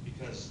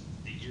 Because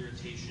the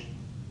irritation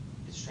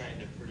is trying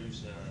to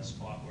produce a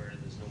spot where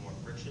there's no more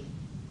friction?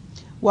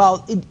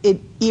 well,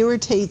 it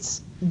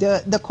irritates,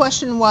 the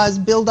question was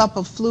buildup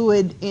of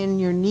fluid in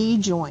your knee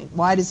joint.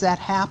 Why does that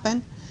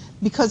happen?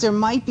 Because there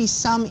might be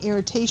some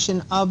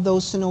irritation of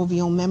those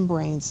synovial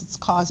membranes. It's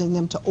causing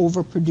them to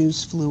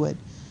overproduce fluid.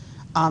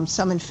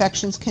 Some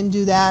infections can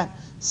do that.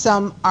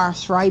 Some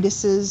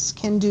arthritises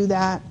can do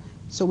that.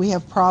 So we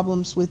have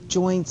problems with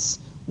joints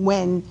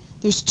when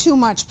there's too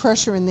much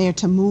pressure in there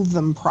to move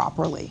them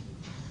properly.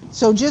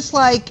 So just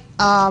like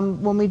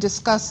when we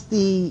discussed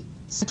the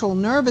central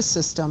nervous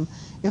system,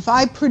 if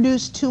I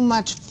produce too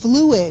much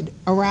fluid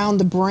around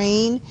the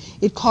brain,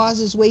 it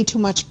causes way too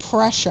much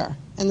pressure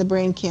and the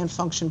brain can't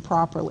function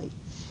properly.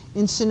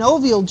 In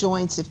synovial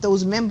joints, if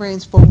those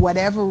membranes, for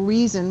whatever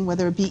reason,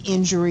 whether it be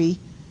injury,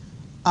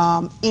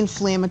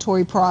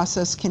 inflammatory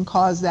process can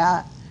cause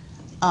that,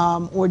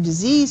 or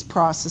disease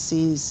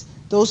processes,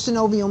 those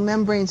synovial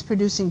membranes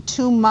producing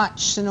too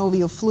much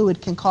synovial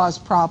fluid can cause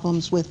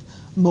problems with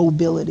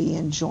mobility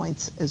in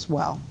joints as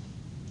well.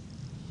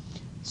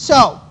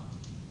 So,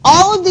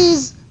 all of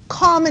these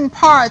common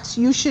parts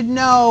you should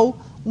know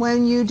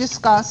when you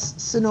discuss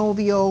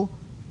synovial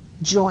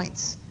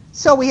joints.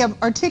 So we have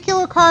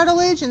articular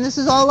cartilage, and this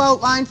is all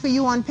outlined for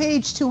you on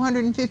page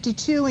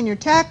 252 in your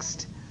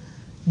text.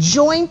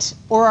 Joint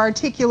or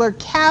articular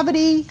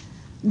cavity,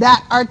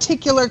 that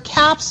articular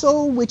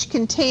capsule which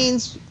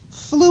contains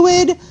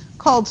fluid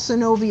called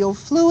synovial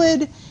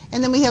fluid,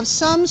 and then we have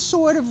some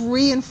sort of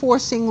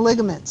reinforcing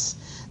ligaments.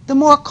 The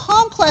more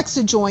complex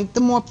a joint, the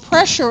more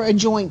pressure a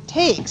joint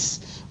takes,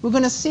 we're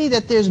going to see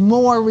that there's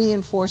more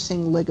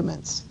reinforcing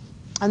ligaments.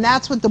 And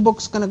that's what the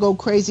book's going to go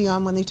crazy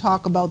on when they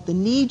talk about the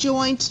knee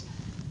joint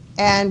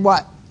and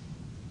what?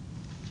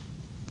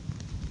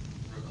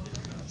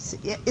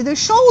 The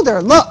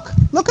shoulder.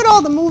 Look at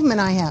all the movement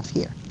I have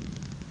here.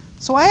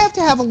 So I have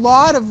to have a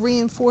lot of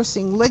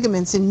reinforcing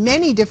ligaments in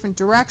many different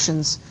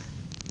directions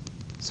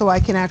so I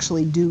can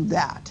actually do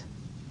that.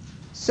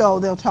 So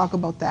they'll talk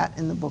about that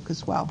in the book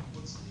as well.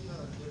 What's the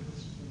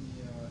difference between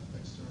the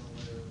external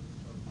layer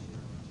of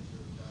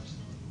the capsule?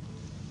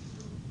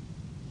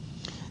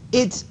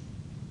 It's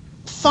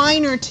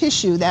finer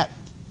tissue,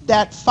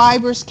 that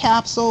fibrous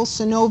capsule,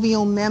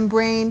 synovial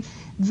membrane,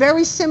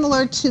 very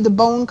similar to the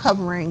bone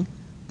covering,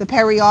 the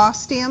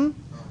periosteum,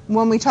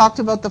 when we talked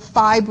about the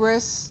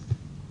fibrous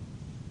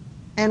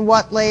and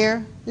what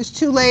layer? There's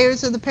two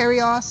layers of the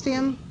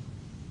periosteum.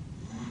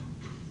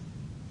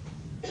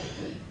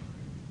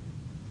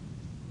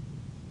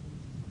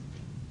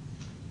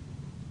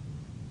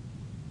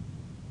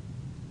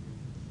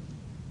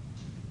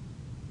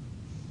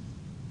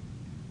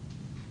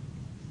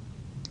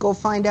 Go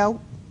find out.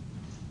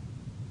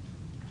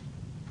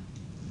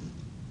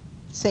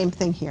 Same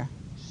thing here.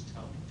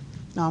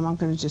 No, I'm not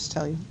going to just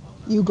tell you.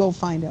 You go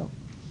find out.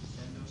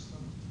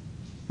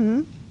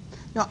 Endosome?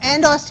 No,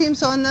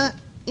 endosteum's on the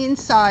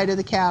inside of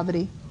the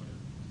cavity.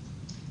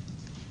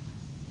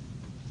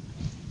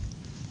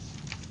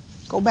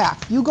 Go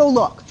back. You go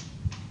look.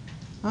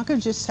 I'm not going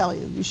to just tell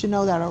you. You should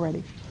know that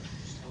already.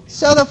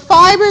 So the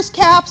fibrous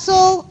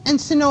capsule and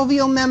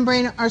synovial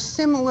membrane are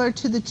similar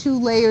to the two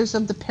layers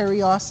of the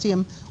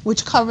periosteum,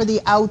 which cover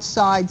the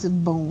outsides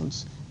of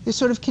bones. They're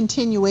sort of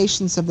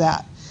continuations of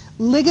that.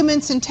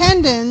 Ligaments and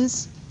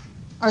tendons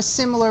are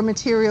similar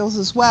materials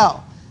as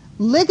well.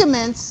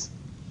 Ligaments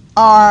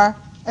are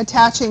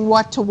attaching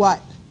what to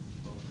what?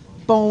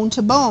 Bone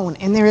to bone,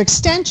 and they're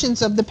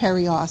extensions of the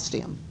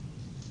periosteum.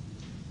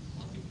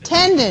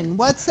 Tendon,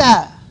 what's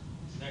that?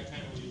 Is that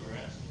kind of what you were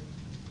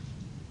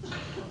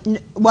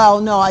asking?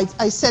 Well, no,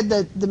 I said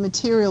that the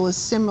material is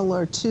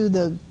similar to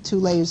the two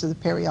layers of the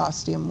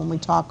periosteum when we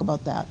talk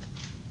about that.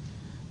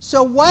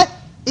 So what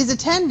is a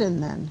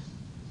tendon then?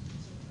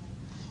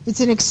 It's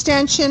an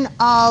extension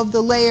of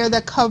the layer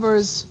that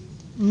covers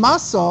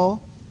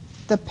muscle,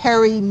 the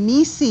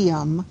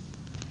perimysium,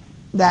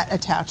 that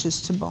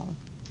attaches to bone.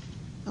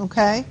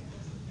 Okay?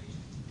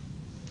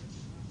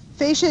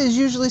 Fascia is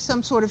usually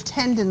some sort of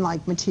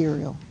tendon-like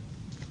material.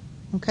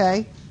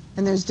 Okay?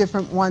 And there's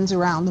different ones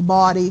around the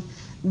body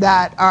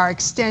that are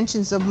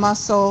extensions of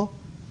muscle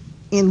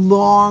in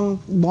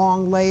long,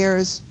 long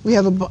layers. We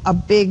have a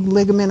big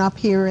ligament up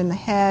here in the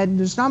head.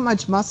 There's not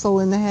much muscle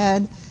in the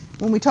head.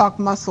 When we talk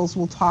muscles,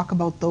 we'll talk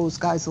about those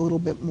guys a little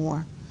bit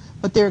more.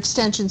 But they're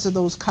extensions of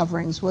those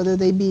coverings, whether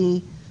they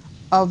be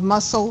of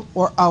muscle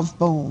or of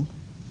bone.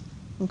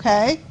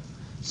 Okay?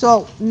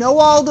 So know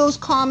all those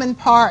common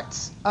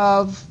parts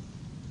of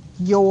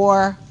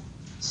your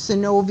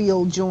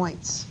synovial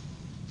joints.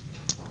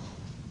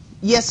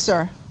 Yes,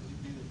 sir? Would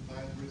it be the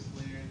fibrous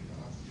layer and the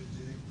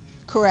osteogenic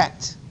layer?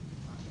 Correct.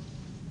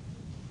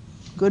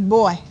 Good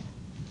boy.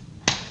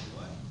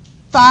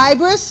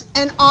 Fibrous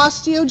and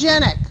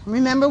osteogenic.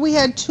 Remember we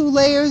had two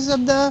layers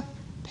of the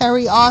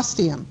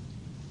periosteum.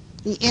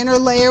 The inner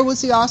layer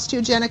was the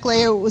osteogenic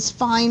layer. It was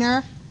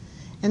finer.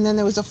 And then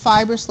there was a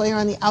fibrous layer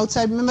on the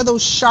outside. Remember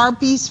those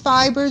Sharpies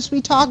fibers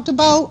we talked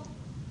about?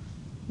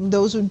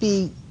 Those would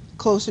be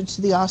closer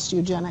to the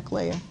osteogenic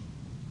layer.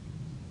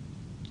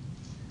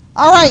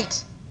 All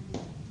right.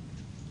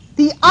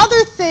 The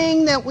other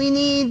thing that we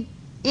need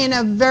in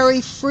a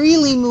very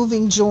freely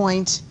moving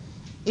joint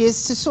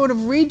is to sort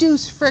of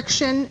reduce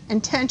friction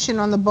and tension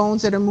on the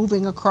bones that are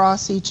moving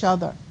across each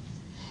other.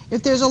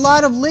 If there's a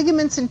lot of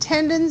ligaments and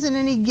tendons in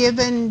any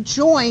given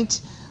joint,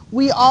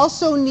 we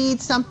also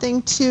need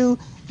something to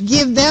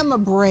give them a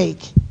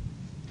break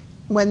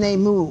when they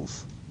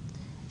move.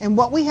 And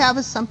what we have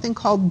is something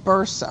called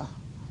bursa.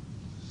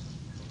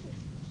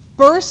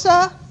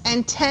 Bursa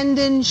and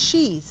tendon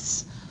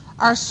sheaths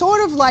are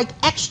sort of like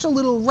extra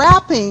little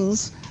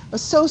wrappings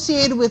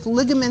associated with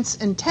ligaments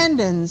and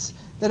tendons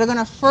that are going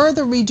to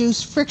further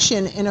reduce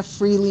friction in a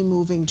freely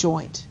moving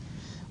joint.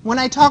 When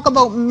I talk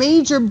about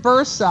major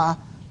bursa,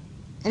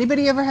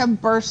 anybody ever have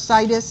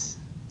bursitis?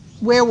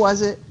 Where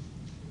was it?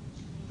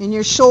 In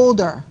your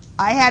shoulder.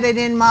 I had it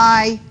in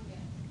my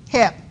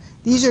hip.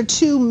 These are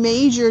two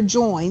major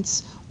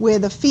joints where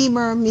the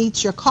femur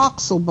meets your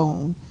coxal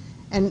bone,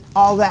 and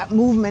all that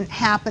movement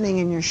happening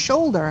in your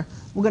shoulder.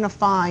 We're going to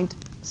find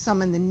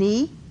some in the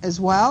knee as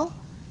well.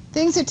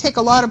 Things that take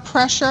a lot of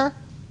pressure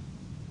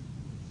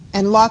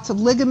and lots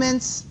of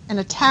ligaments and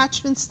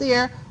attachments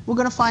there, we're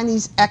going to find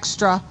these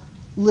extra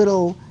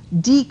little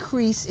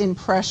decrease in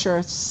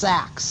pressure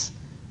sacs,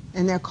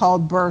 and they're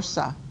called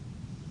bursa.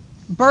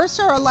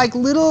 Bursa are like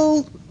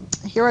little,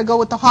 here I go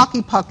with the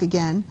hockey puck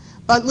again,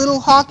 but little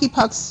hockey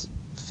pucks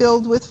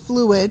filled with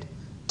fluid,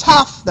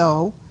 tough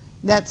though,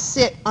 that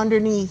sit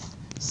underneath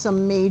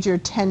some major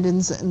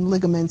tendons and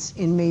ligaments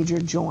in major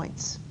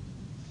joints.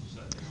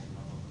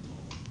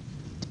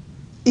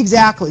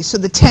 Exactly, so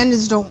the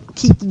tendons don't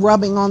keep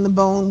rubbing on the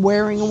bone,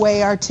 wearing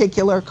away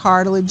articular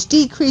cartilage,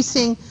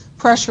 decreasing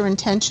pressure and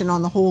tension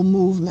on the whole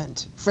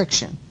movement,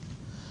 friction.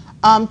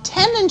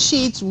 Tendon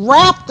sheets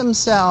wrap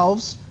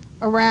themselves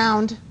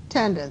around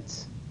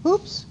tendons.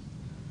 Oops,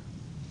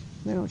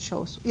 they don't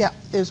show us. Yeah,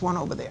 there's one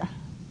over there.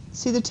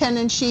 See the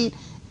tendon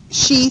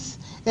sheath?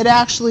 It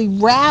actually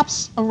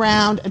wraps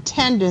around a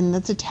tendon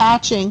that's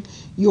attaching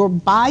your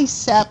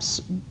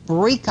biceps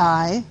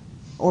brachii,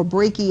 or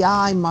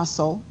brachii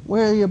muscle.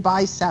 Where are your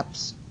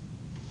biceps?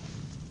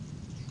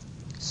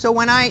 So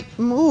when I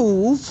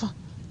move,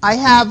 I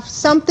have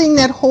something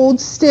that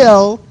holds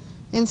still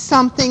and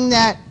something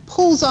that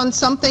pulls on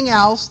something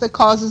else that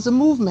causes a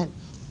movement.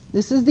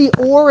 This is the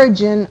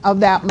origin of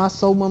that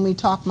muscle. When we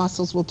talk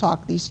muscles, we'll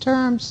talk these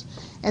terms.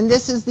 And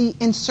this is the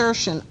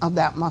insertion of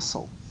that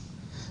muscle.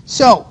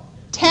 So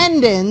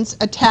tendons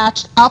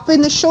attached up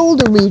in the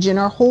shoulder region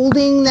are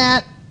holding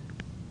that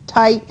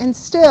tight and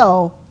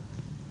still.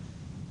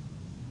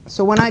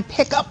 So when I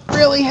pick up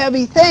really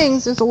heavy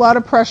things, there's a lot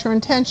of pressure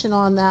and tension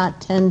on that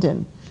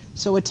tendon.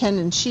 So a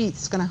tendon sheath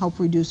is going to help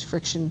reduce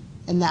friction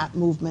in that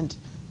movement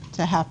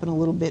to happen a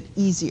little bit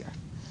easier.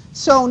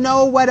 So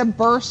know what a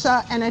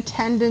bursa and a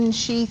tendon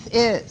sheath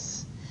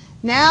is.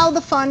 Now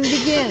the fun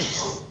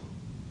begins.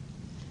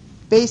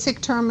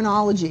 basic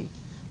terminology.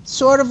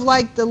 Sort of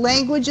like the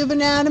language of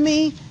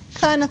anatomy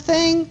kind of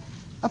thing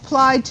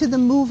applied to the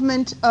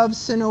movement of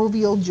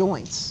synovial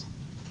joints.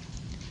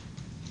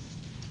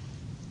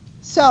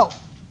 So,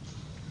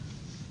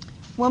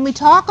 when we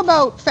talk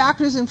about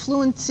factors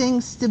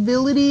influencing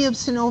stability of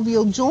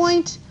synovial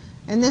joint,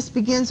 and this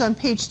begins on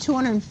page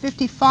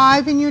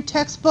 255 in your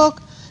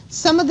textbook,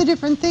 some of the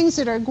different things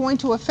that are going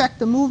to affect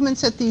the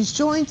movements at these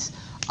joints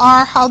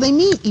are how they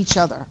meet each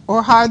other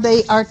or how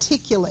they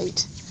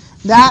articulate.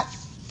 That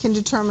can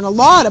determine a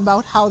lot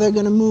about how they're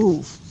going to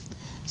move.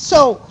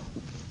 So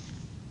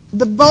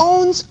the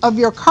bones of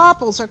your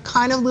carpals are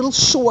kind of little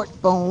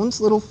short bones,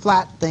 little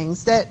flat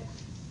things that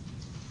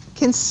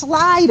can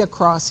slide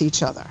across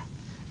each other.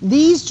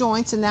 These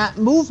joints and that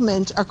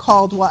movement are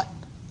called what?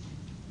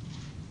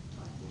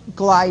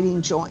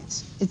 Gliding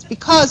joints. It's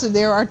because of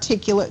their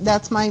articulate.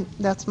 That's my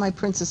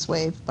princess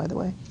wave, by the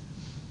way.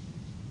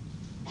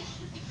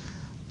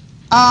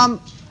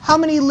 How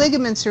many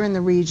ligaments are in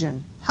the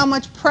region? How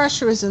much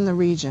pressure is in the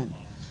region?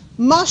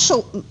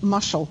 Muscle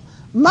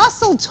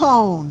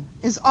tone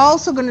is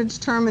also going to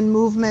determine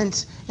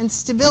movement and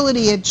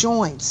stability at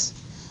joints.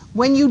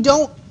 When you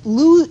don't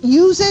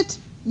use it,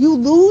 you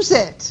lose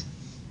it.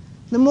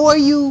 The more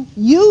you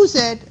use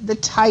it, the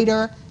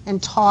tighter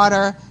and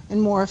tauter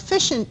and more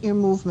efficient your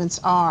movements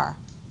are.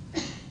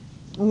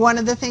 One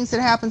of the things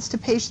that happens to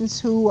patients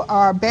who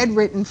are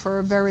bedridden for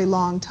a very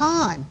long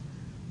time,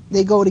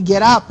 they go to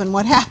get up and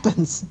what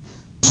happens?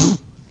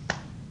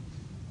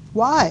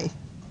 Why?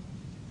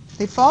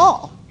 They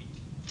fall.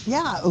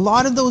 Yeah, a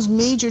lot of those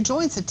major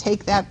joints that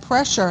take that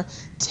pressure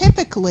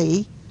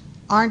typically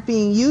aren't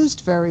being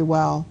used very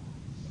well,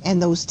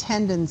 and those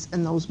tendons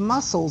and those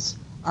muscles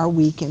are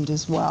weakened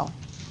as well.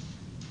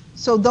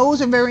 So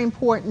those are very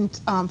important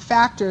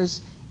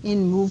factors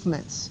in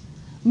movements.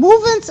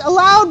 Movements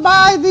allowed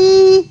by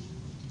the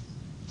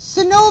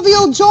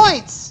synovial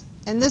joints.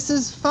 And this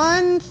is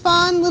fun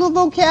little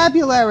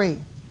vocabulary.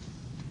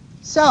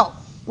 So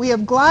we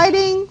have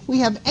gliding, we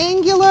have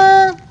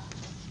angular,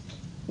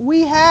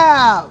 we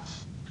have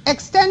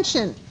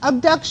extension,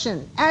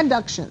 abduction,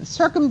 adduction,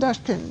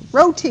 circumduction,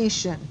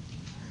 rotation,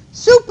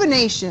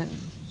 supination,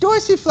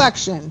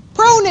 dorsiflexion,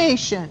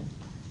 pronation.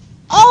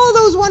 All of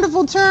those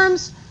wonderful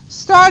terms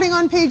starting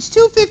on page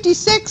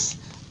 256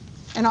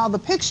 and all the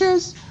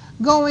pictures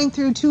going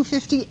through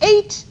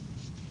 258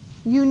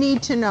 you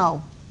need to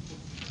know.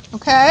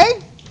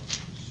 Okay?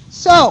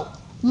 So,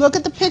 look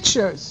at the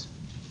pictures.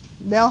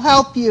 They'll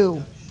help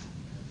you.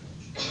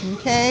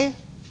 Okay?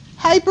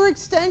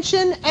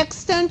 Hyperextension,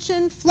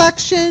 extension,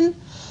 flexion,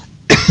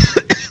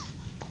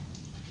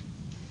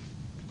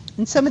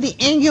 and some of the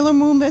angular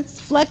movements,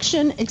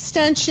 flexion,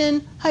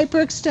 extension,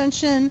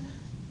 hyperextension.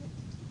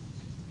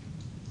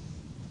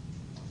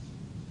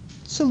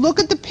 So look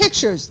at the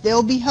pictures.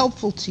 They'll be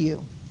helpful to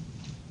you.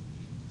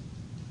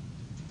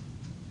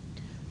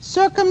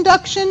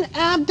 Circumduction,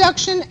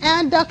 abduction,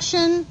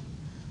 adduction,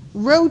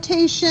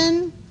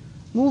 rotation,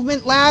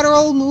 movement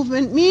lateral,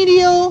 movement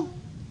medial,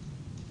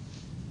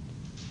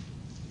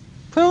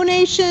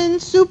 pronation,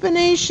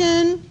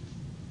 supination.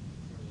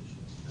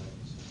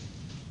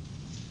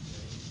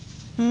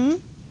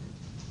 If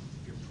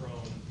you're prone,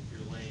 if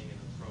you're laying in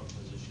a prone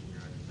position,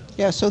 you're on your belly.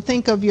 Yeah, so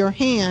think of your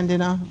hand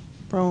in a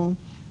prone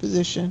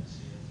position.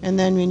 And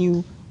then when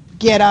you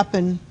get up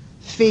and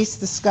face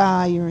the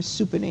sky, you're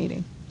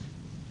supinating.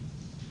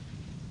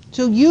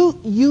 So you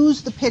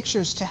use the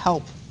pictures to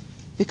help,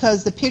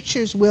 because the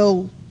pictures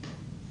will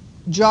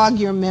jog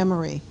your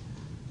memory.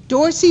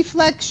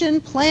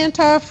 Dorsiflexion,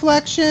 plantar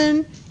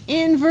flexion,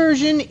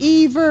 inversion,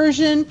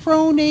 eversion,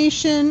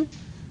 pronation,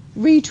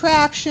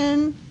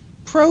 retraction,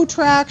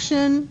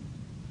 protraction,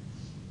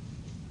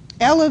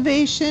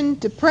 elevation,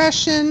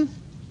 depression.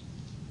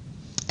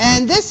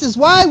 And this is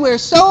why we're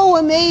so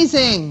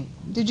amazing.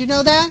 Did you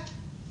know that?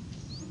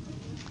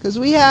 Because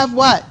we have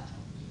what?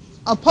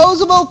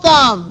 Opposable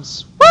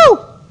thumbs. Woo!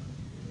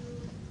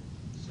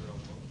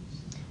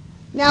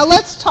 Now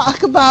let's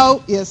talk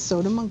about, yes,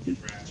 soda monkey.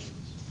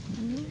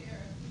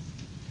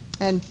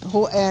 And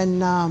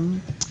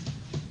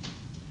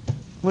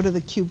what are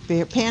the cute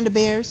bear? Panda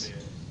bears?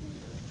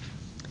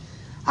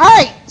 All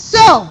right,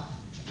 so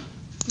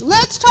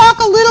let's talk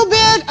a little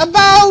bit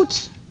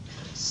about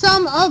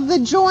some of the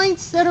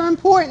joints that are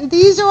important.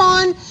 These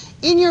are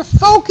in your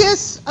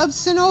focus of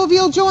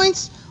synovial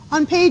joints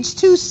on page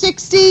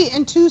 260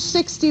 and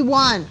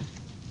 261.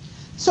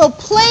 So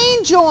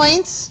plane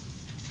joints,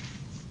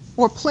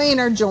 or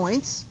planar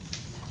joints,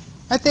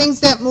 are things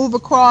that move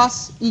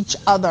across each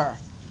other.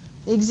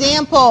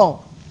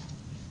 Example,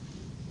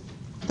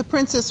 the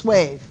princess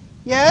wave.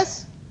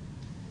 Yes?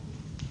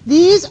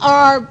 These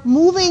are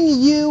moving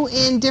you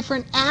in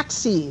different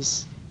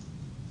axes.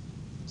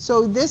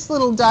 So this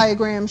little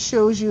diagram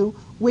shows you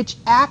which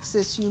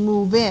axis you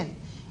move in.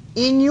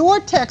 In your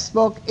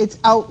textbook, it's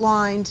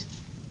outlined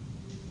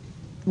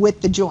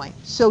with the joint.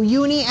 So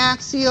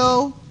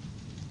uniaxial,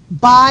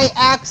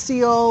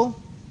 biaxial,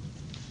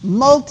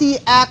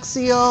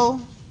 multi-axial,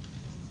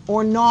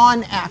 or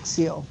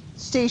non-axial,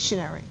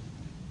 stationary.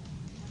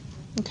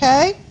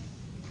 Okay?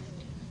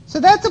 So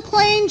that's a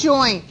plain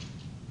joint.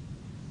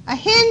 A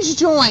hinge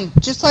joint,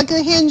 just like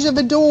a hinge of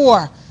a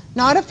door.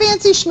 Not a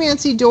fancy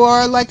schmancy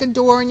door like a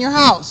door in your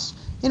house.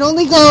 It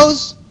only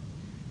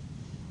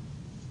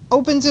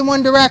opens in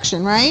one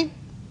direction, right?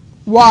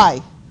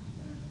 Why?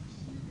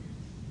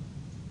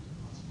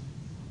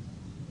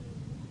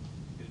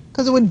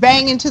 Because it would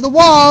bang into the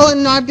wall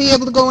and not be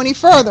able to go any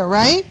further,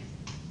 right?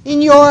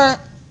 In your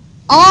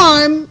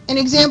arm, an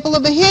example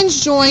of a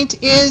hinge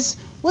joint is,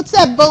 what's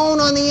that bone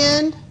on the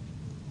end?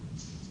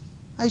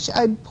 I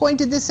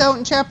pointed this out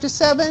in chapter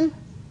 7.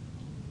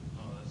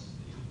 Oh, that's the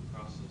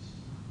process.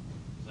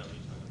 Is that what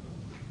you're talking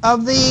about?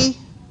 Of the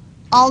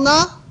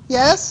ulna,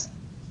 yes?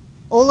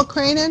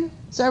 Olecranon,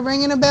 is that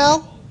ringing a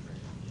bell?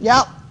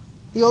 Yep.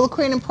 The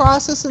olecranon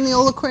process and the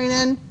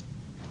olecranon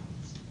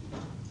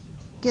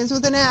begins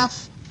with an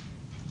F.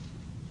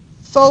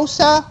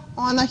 Fossa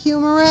on the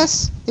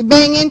humerus, they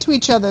bang into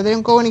each other. They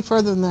don't go any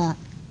further than that.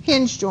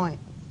 Hinge joint.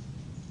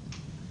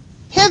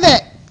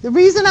 Pivot. The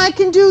reason I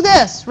can do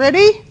this,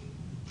 ready?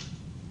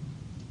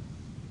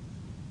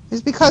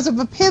 Is because of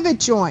a pivot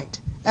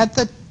joint at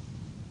the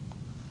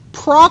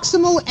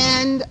proximal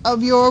end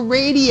of your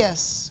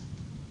radius.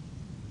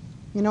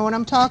 You know what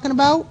I'm talking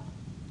about?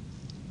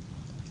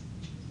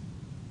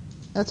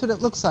 That's what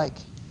it looks like.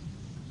 So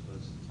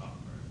that's the top part.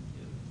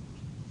 Yeah.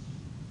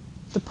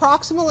 The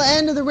proximal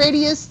end of the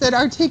radius that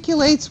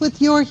articulates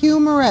with your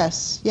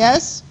humerus,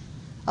 yes?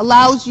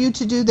 Allows you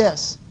to do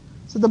this.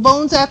 So the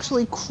bones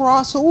actually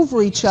cross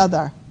over each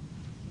other.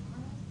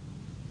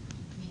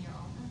 You mean your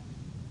ulna?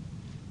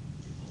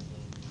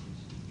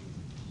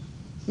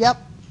 Yep.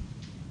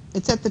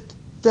 It's at the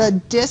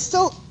the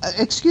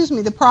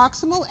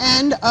proximal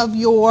end of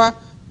your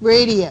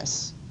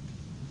radius.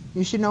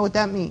 You should know what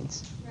that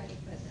means. Right,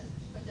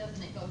 but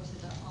doesn't it go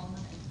to the ulna?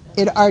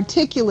 It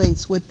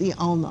articulates with the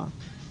ulna.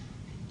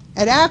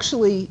 It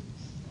actually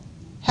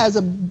has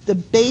the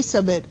base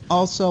of it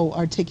also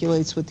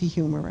articulates with the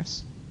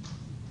humerus.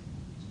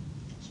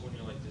 So when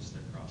you're like this,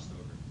 they're crossed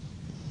over.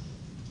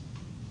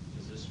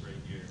 Is this right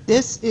here?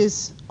 This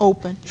is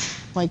open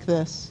like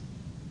this,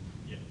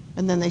 Yeah.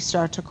 and then they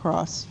start to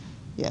cross.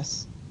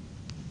 Yes.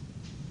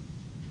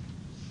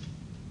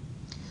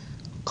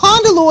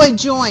 Condyloid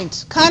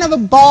joint, kind of a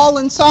ball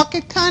and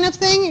socket kind of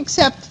thing,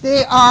 except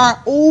they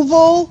are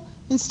oval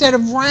instead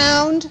of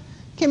round,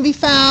 can be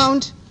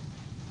found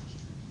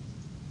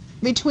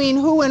between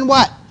who and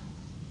what?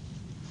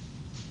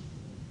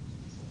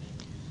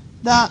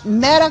 The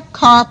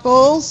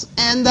metacarpals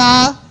and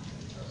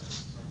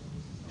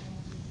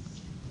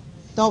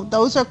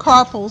those are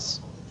carpals.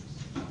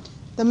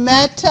 The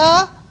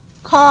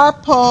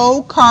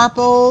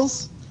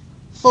metacarpals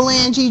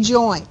phalange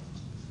joint.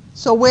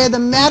 So where the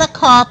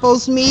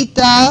metacarpals meet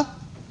the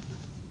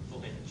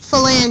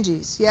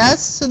phalanges,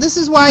 yes? So this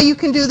is why you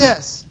can do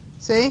this.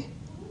 See?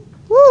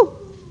 Woo!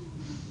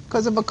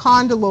 Because of a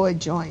condyloid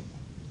joint.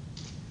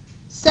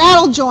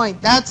 Saddle joint,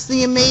 that's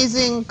the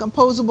amazing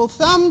opposable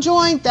thumb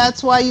joint.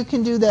 That's why you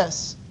can do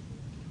this.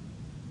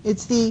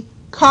 It's the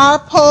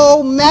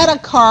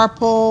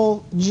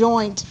carpo-metacarpal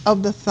joint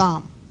of the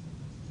thumb,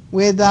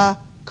 where the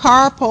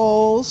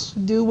carpals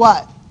do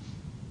what?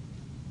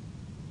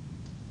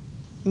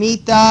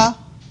 Meet the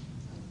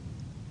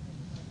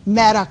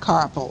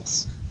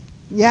metacarpals.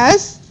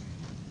 Yes?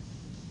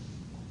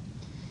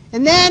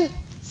 And then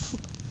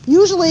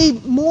usually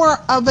more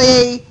of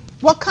a,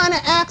 what kind of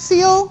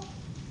axial?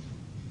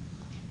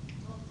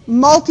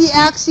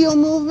 Multi-axial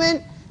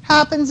movement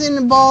happens in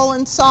the ball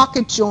and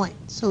socket joint.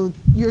 So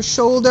your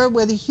shoulder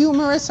where the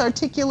humerus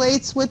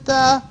articulates with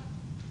the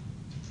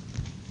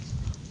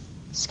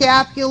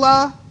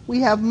scapula, we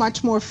have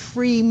much more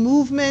free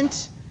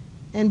movement,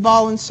 and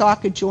ball and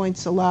socket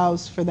joints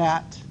allows for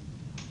that.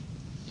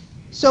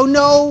 So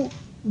know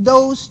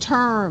those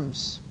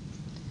terms.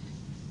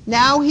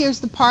 Now here's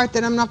the part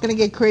that I'm not going to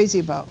get crazy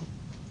about,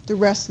 the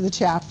rest of the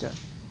chapter.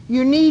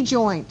 Your knee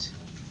joint.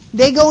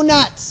 They go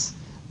nuts.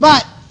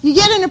 But you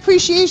get an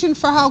appreciation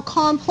for how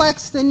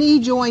complex the knee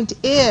joint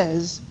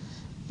is,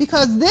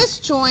 because this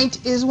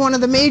joint is one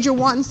of the major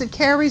ones that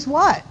carries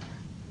what?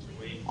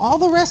 All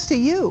the rest of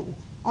you.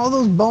 All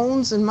those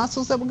bones and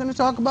muscles that we're going to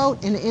talk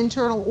about and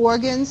internal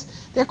organs,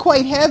 they're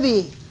quite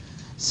heavy.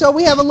 So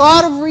we have a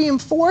lot of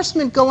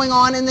reinforcement going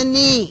on in the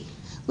knee.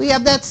 We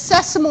have that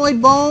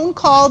sesamoid bone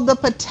called the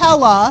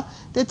patella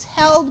that's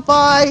held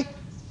by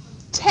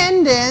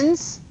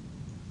tendons.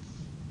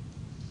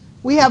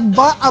 We have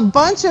a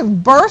bunch of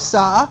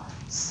bursa,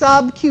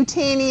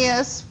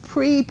 subcutaneous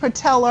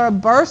prepatellar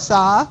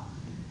bursa,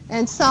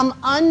 and some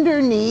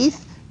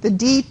underneath the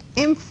deep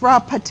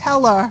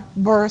infrapatellar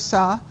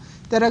bursa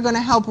that are going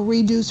to help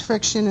reduce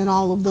friction in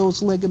all of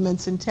those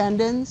ligaments and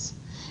tendons.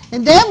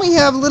 And then we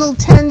have little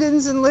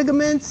tendons and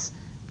ligaments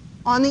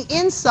on the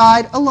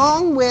inside,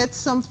 along with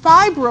some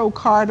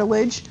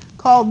fibrocartilage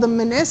called the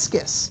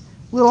meniscus,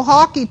 little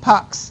hockey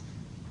pucks,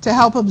 to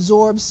help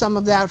absorb some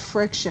of that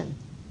friction.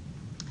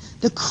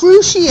 The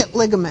cruciate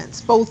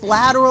ligaments, both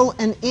lateral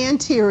and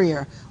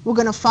anterior, we're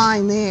going to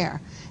find there.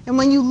 And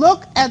when you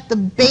look at the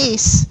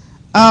base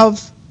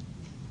of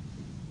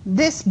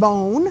this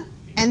bone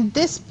and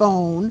this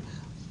bone,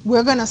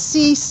 we're going to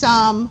see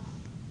some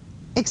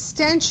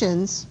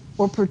extensions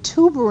or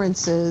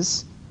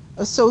protuberances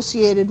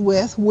associated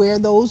with where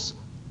those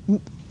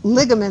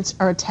ligaments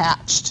are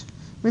attached.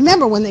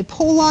 Remember, when they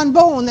pull on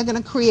bone, they're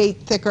going to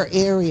create thicker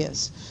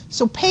areas.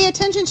 So pay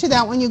attention to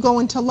that when you go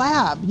into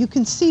lab. You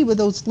can see where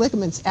those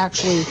ligaments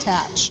actually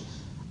attach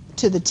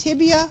to the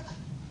tibia.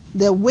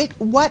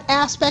 What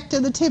aspect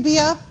of the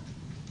tibia?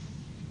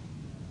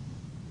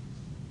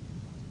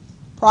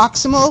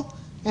 Proximal,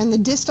 and the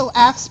distal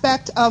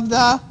aspect of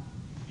the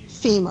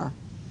femur.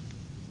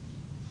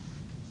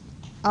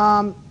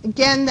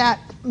 Again, that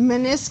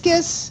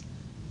meniscus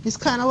is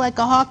kind of like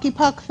a hockey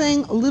puck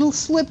thing, a little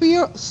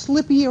slipperier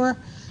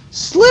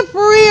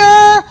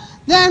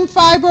than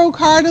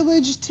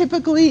fibrocartilage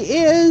typically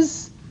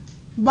is,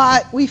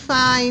 but we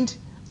find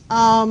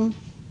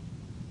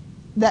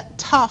that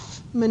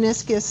tough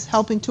meniscus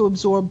helping to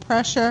absorb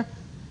pressure.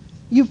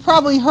 You've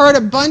probably heard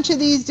a bunch of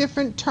these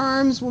different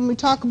terms when we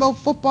talk about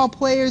football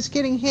players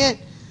getting hit.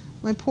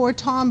 My poor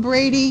Tom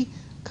Brady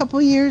a couple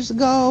of years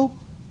ago,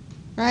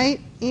 right?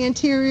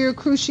 Anterior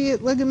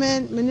cruciate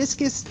ligament,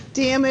 meniscus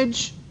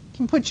damage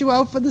can put you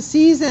out for the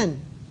season.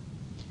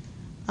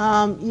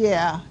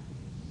 Yeah.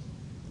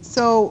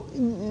 So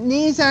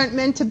knees aren't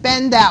meant to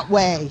bend that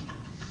way,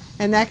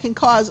 and that can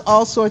cause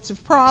all sorts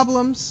of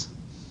problems.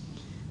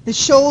 The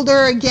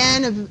shoulder,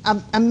 again,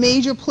 a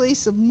major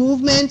place of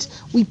movement.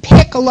 We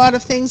pick a lot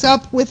of things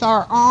up with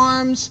our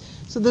arms,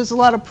 so there's a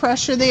lot of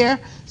pressure there.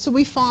 So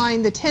we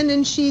find the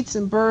tendon sheets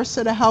and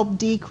bursa to help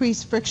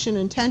decrease friction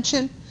and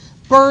tension.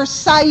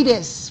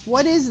 Bursitis,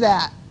 what is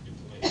that?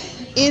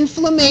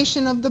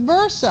 Inflammation of the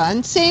bursa.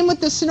 And same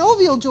with the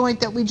synovial joint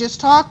that we just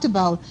talked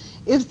about.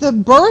 If the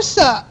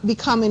bursa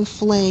become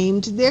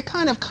inflamed, they're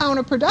kind of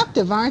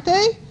counterproductive, aren't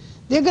they?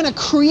 They're going to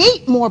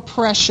create more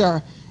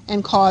pressure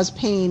and cause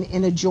pain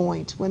in a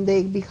joint when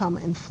they become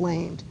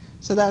inflamed.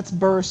 So that's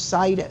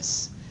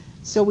bursitis.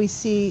 So we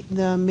see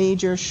the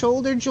major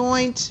shoulder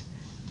joint.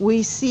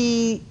 We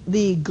see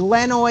the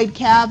glenoid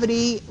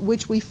cavity,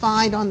 which we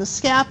find on the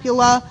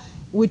scapula,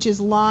 which is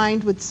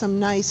lined with some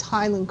nice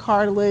hyaline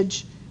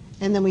cartilage.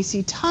 And then we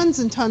see tons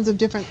and tons of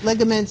different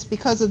ligaments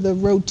because of the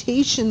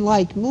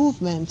rotation-like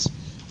movement.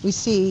 We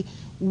see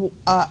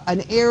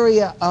an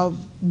area of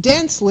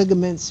dense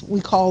ligaments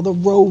we call the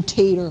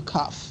rotator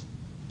cuff,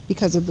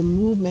 because of the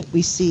movement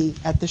we see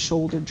at the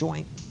shoulder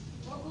joint.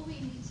 What will we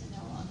need to know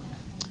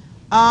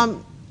on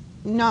that?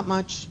 Not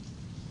much.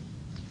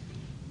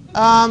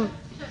 I'm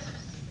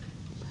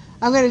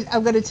going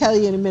to tell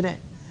you in a minute.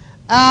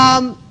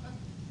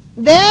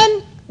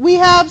 Then we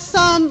have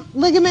some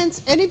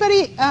ligaments.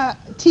 Anybody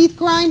teeth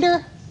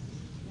grinder?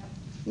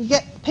 You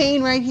get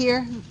pain right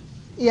here.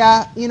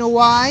 Yeah. You know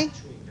why?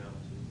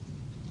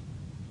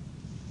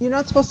 You're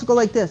not supposed to go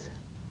like this.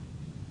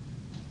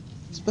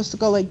 You're supposed to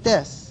go like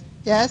this.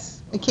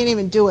 Yes? I can't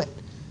even do it.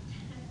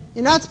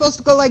 You're not supposed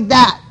to go like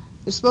that.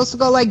 You're supposed to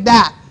go like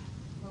that.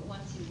 But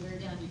once you wear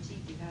down your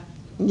teeth, you have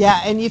to.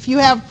 Yeah, and if you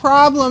have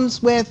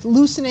problems with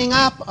loosening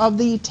up of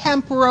the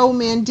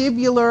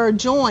temporomandibular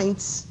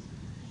joints,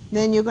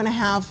 then you're going to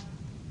have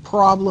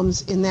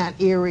problems in that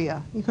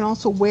area. You can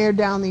also wear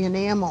down the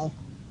enamel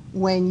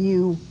when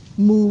you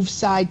move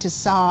side to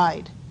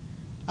side.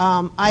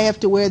 I have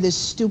to wear this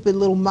stupid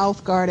little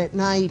mouth guard at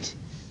night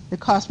that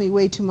costs me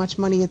way too much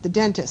money at the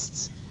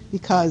dentist's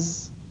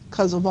because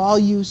of all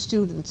you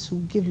students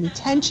who give me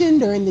tension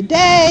during the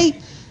day,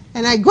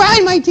 and I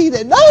grind my teeth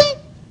at night.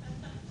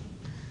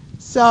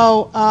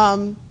 So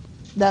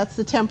that's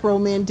the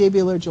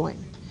temporomandibular joint.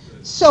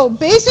 So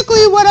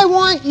basically what I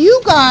want you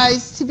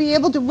guys to be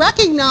able to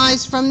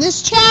recognize from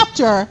this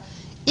chapter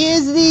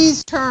is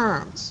these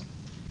terms.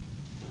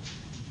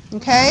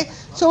 Okay?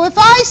 So if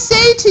I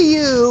say to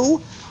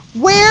you,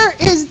 where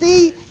is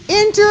the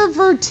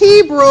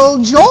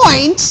intervertebral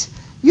joint,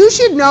 you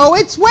should know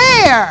it's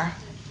where?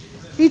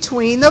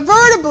 Between the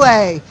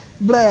vertebrae.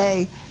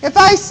 If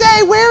I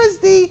say, where is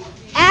the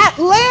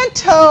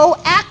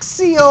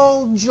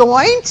atlantoaxial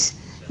joint,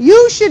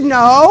 you should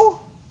know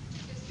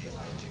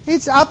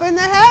it's up in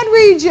the head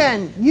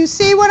region. You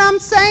see what I'm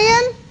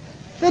saying?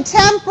 The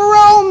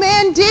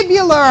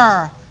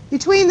temporomandibular,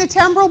 between the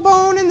temporal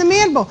bone and the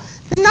mandible.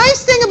 The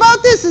nice thing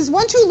about this is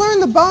once you learn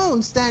the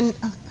bones, then,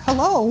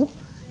 hello,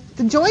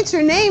 the joints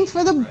are named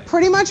for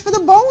pretty much for the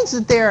bones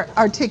that they're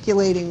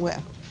articulating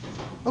with.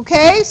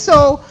 Okay,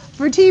 so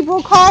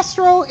vertebral,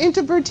 costral,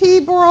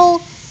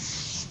 intervertebral,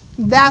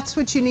 that's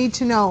what you need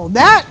to know.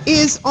 That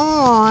is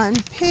on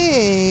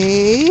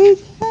page,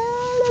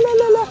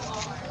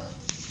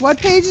 what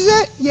page is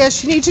it?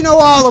 Yes, you need to know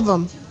all of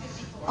them.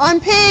 On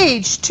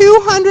page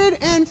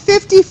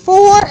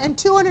 254 and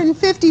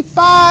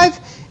 255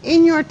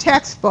 in your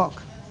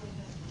textbook.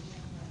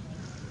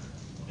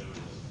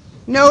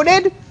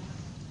 Noted?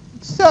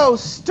 So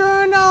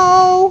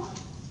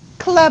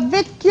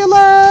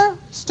sternoclavicular,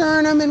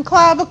 sternum and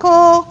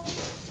clavicle,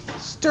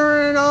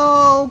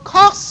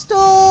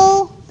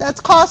 sternocostal,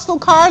 that's costal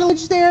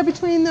cartilage there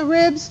between the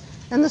ribs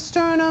and the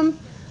sternum,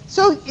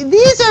 So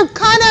these are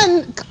kind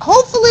of,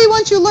 hopefully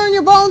once you learn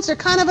your bones, they're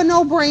kind of a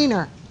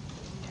no-brainer.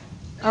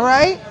 All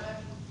right?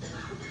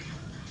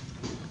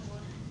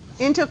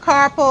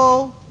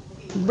 Intercarpal,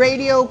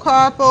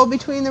 radiocarpal,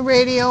 between the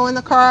radio and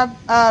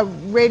the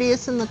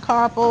radius and the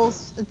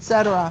carpals,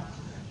 etc.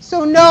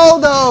 So know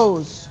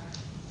those.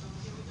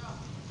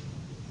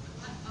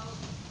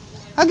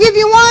 I'll give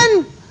you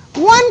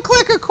one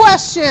clicker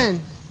question,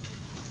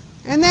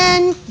 and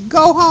then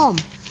go home.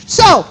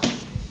 So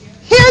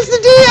here's the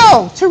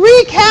deal. To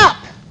recap,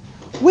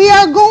 we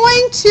are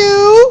going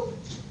to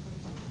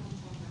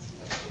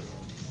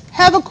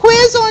have a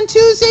quiz on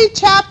Tuesday,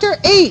 Chapter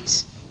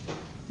 8.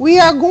 We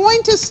are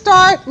going to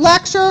start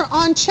lecture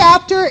on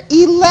Chapter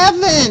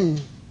 11,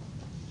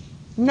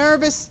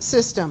 Nervous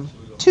System,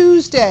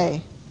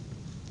 Tuesday.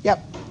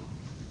 Yep.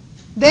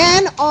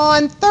 Then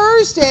on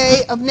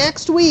Thursday of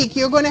next week,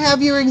 you're going to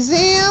have your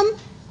exam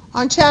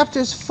on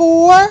Chapters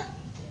 4,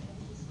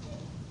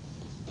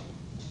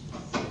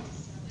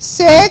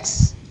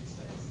 6,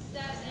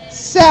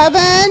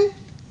 7,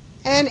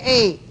 and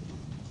 8.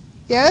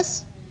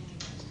 Yes?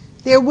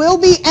 There will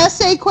be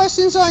essay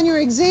questions on your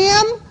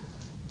exam.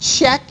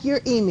 Check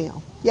your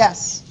email.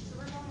 Yes? So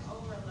we're going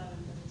over 11,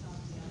 but it's on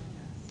the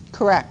other test.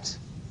 Correct.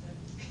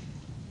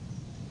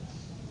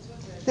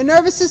 The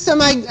nervous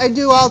system I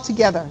do all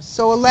together.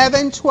 So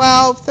 11,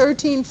 12,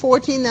 13,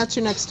 14, that's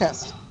your next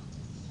test.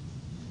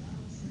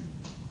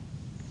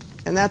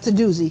 And that's a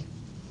doozy.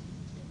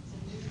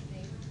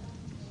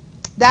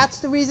 That's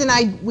the reason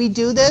we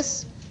do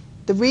this.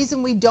 The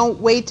reason we don't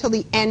wait till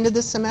the end of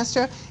the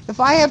semester. If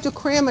I have to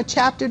cram a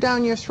chapter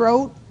down your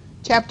throat,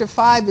 Chapter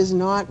 5 is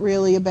not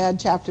really a bad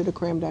chapter to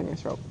cram down your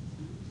throat.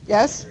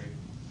 Yes?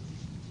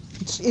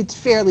 It's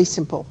fairly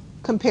simple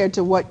compared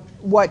to what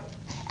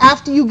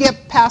after you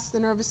get past the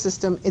nervous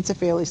system, it's a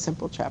fairly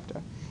simple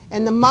chapter.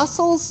 And the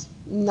muscles,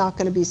 not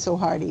going to be so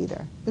hard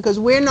either, because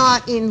we're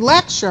not in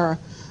lecture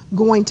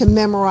going to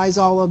memorize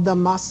all of the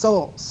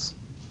muscles.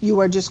 You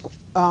are just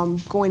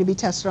going to be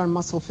tested on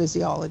muscle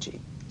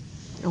physiology.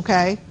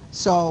 Okay?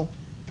 So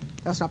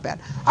that's not bad.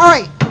 All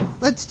right,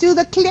 let's do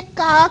the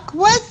clicker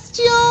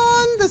question.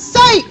 The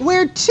site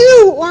where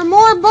two or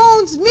more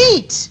bones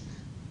meet.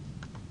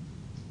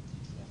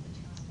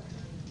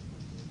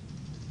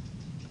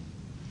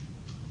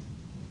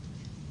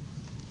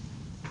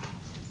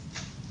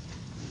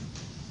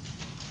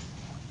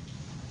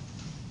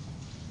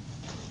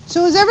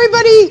 So does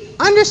everybody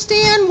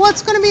understand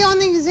what's going to be on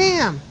the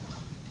exam?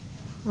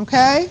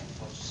 Okay?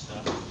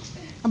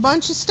 A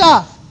bunch of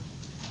stuff.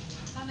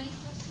 How many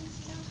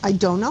questions do you have? I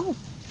don't know.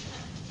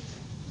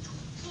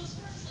 So as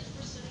far as like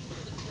we're studying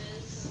for the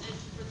quiz and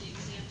for the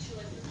exam too,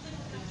 like we really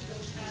don't have to go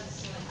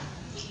past like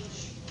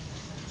age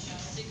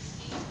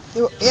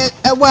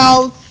 60.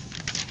 Well,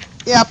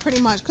 yeah, pretty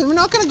much. Because we're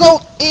not going to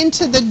go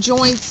into the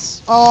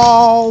joints.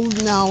 Oh,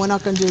 no, we're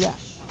not going to do that.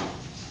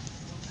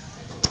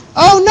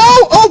 Oh,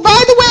 no. Oh,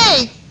 by the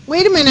way,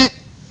 wait a minute.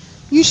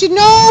 You should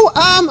know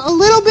a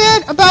little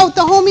bit about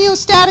the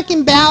homeostatic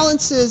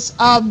imbalances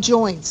of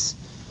joints.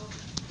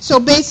 So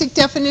basic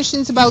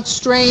definitions about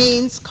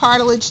strains,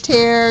 cartilage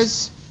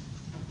tears,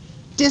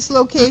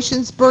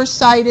 dislocations,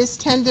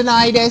 bursitis,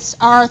 tendonitis,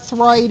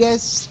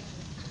 arthritis.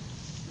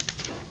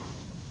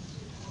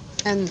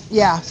 And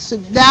yeah, so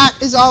that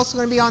is also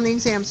going to be on the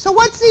exam. So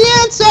what's the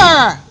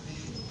answer?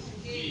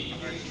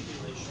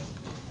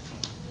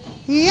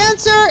 The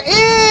answer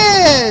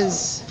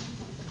is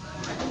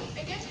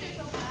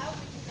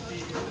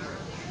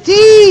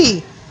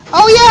D.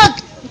 Oh yeah,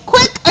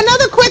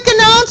 another quick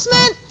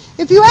announcement.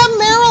 If you have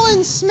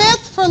Marilyn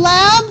Smith for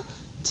lab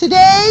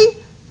today,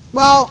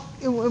 well,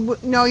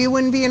 no, you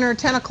wouldn't be in her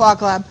 10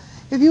 o'clock lab.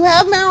 If you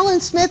have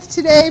Marilyn Smith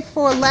today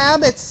for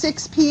lab at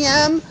 6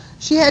 p.m.,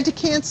 she had to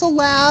cancel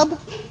lab,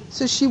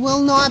 so she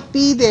will not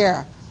be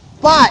there.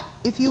 But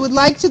if you would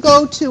like to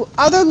go to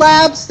other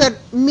labs that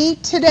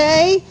meet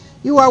today,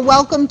 you are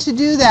welcome to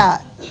do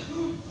that.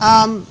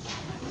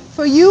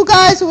 For you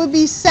guys, it would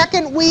be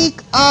second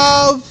week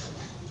of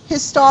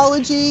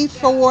histology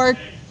for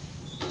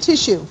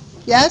tissue.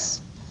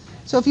 Yes?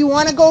 So if you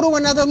want to go to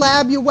another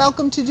lab, you're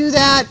welcome to do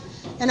that.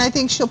 And I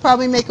think she'll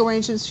probably make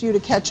arrangements for you to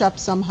catch up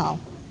somehow.